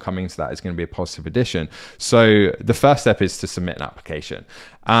that everyone coming into that is going to be a positive addition. So the first step is to submit an application.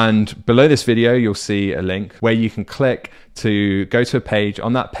 And below this video, you'll see a link where you can click to go to a page.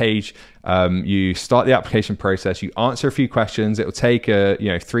 On that page, you start the application process. You answer a few questions. It will take 3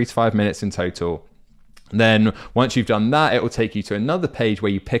 to 5 minutes in total. Then once you've done that, it will take you to another page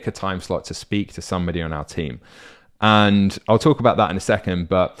where you pick a time slot to speak to somebody on our team. And I'll talk about that in a second,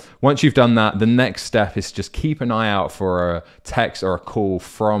 but once you've done that, the next step is just keep an eye out for a text or a call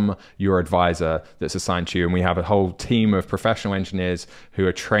from your advisor that's assigned to you. And we have a whole team of professional engineers who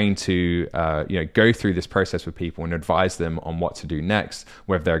are trained to go through this process with people and advise them on what to do next,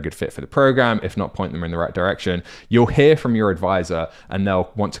 whether they're a good fit for the program, if not, point them in the right direction. You'll hear from your advisor and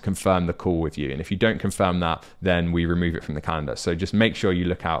they'll want to confirm the call with you. And if you don't confirm that, then we remove it from the calendar. So just make sure you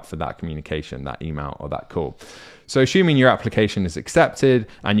look out for that communication, that email or that call. So assuming your application is accepted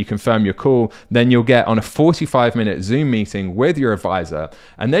and you confirm your call, then you'll get on a 45-minute Zoom meeting with your advisor,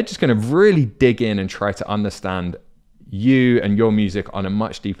 and they're just going to really dig in and try to understand you and your music on a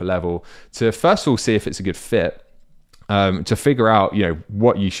much deeper level to first of all see if it's a good fit, to figure out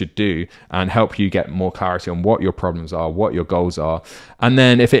what you should do and help you get more clarity on what your problems are, what your goals are. And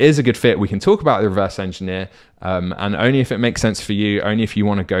then if it is a good fit, we can talk about the reverse engineer, and only if it makes sense for you, only if you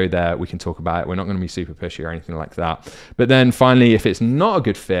want to go there, we can talk about it. We're not going to be super pushy or anything like that. But then finally, if it's not a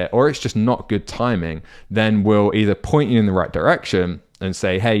good fit or it's just not good timing, then we'll either point you in the right direction and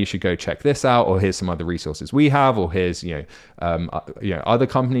say, hey, you should go check this out, or here's some other resources we have, or here's other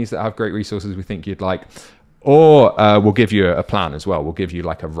companies that have great resources we think you'd like. Or we'll give you a plan as well. We'll give you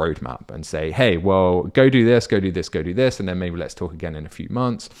like a roadmap and say, hey, well, go do this, go do this, go do this, and then maybe let's talk again in a few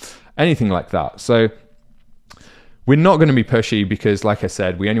months, anything like that. So we're not going to be pushy because, like I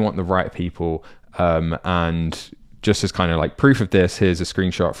said, we only want the right people. And just as kind of like proof of this, here's a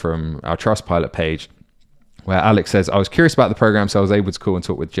screenshot from our Trustpilot page where Alex says, I was curious about the program, so I was able to call and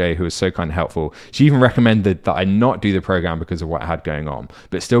talk with Jay, who was so kind of helpful. She even recommended that I not do the program because of what I had going on,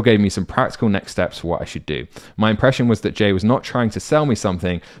 but still gave me some practical next steps for what I should do. My impression was that Jay was not trying to sell me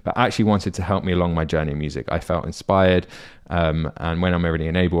something, but actually wanted to help me along my journey in music. I felt inspired, and when I'm already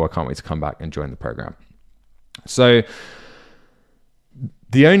enabled, I can't wait to come back and join the program. So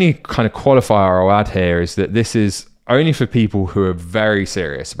the only kind of qualifier I'll add here is that this is only for people who are very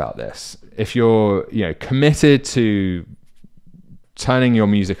serious about this. If you're committed to turning your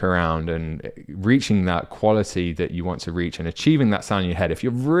music around and reaching that quality that you want to reach and achieving that sound in your head, if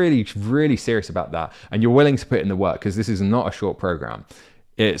you're really, really serious about that and you're willing to put in the work, because this is not a short program,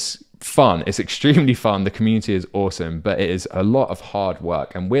 it's fun, it's extremely fun, the community is awesome, but it is a lot of hard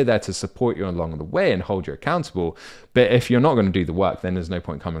work, and we're there to support you along the way and hold you accountable. But if you're not going to do the work, then there's no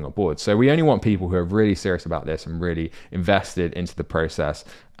point coming on board. So we only want people who are really serious about this and really invested into the process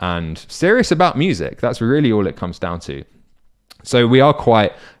and serious about music. That's really all it comes down to. So we are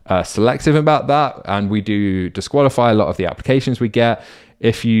quite selective about that, and we do disqualify a lot of the applications we get.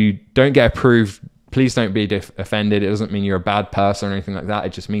 If you don't get approved, please don't be offended. It doesn't mean you're a bad person or anything like that.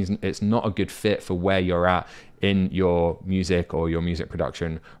 It just means it's not a good fit for where you're at in your music or your music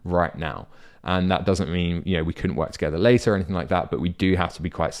production right now. And that doesn't mean we couldn't work together later or anything like that, but we do have to be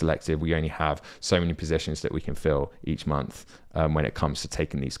quite selective. We only have so many positions that we can fill each month when it comes to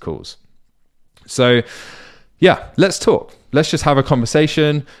taking these calls. So yeah, let's talk. Let's just have a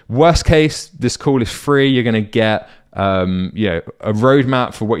conversation. Worst case, this call is free. You're going to get a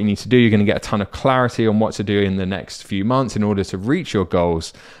roadmap for what you need to do. You're going to get a ton of clarity on what to do in the next few months in order to reach your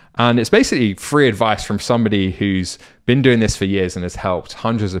goals. And it's basically free advice from somebody who's been doing this for years and has helped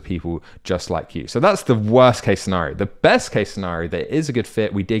hundreds of people just like you. So that's the worst case scenario. The best case scenario, that is a good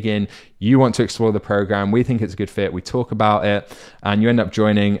fit. We dig in, you want to explore the program, we think it's a good fit, we talk about it, and you end up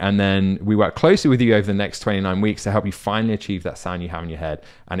joining, and then we work closely with you over the next 29 weeks to help you finally achieve that sound you have in your head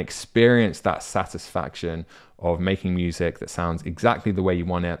and experience that satisfaction of making music that sounds exactly the way you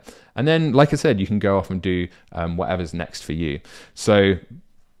want it. And then, like I said, you can go off and do whatever's next for you. So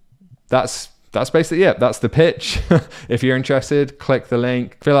that's that's basically it. That's the pitch. If you're interested, click the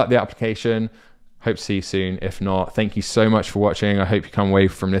link, fill out the application. Hope to see you soon. If not, thank you so much for watching. I hope you come away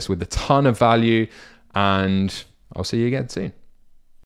from this with a ton of value, and I'll see you again soon.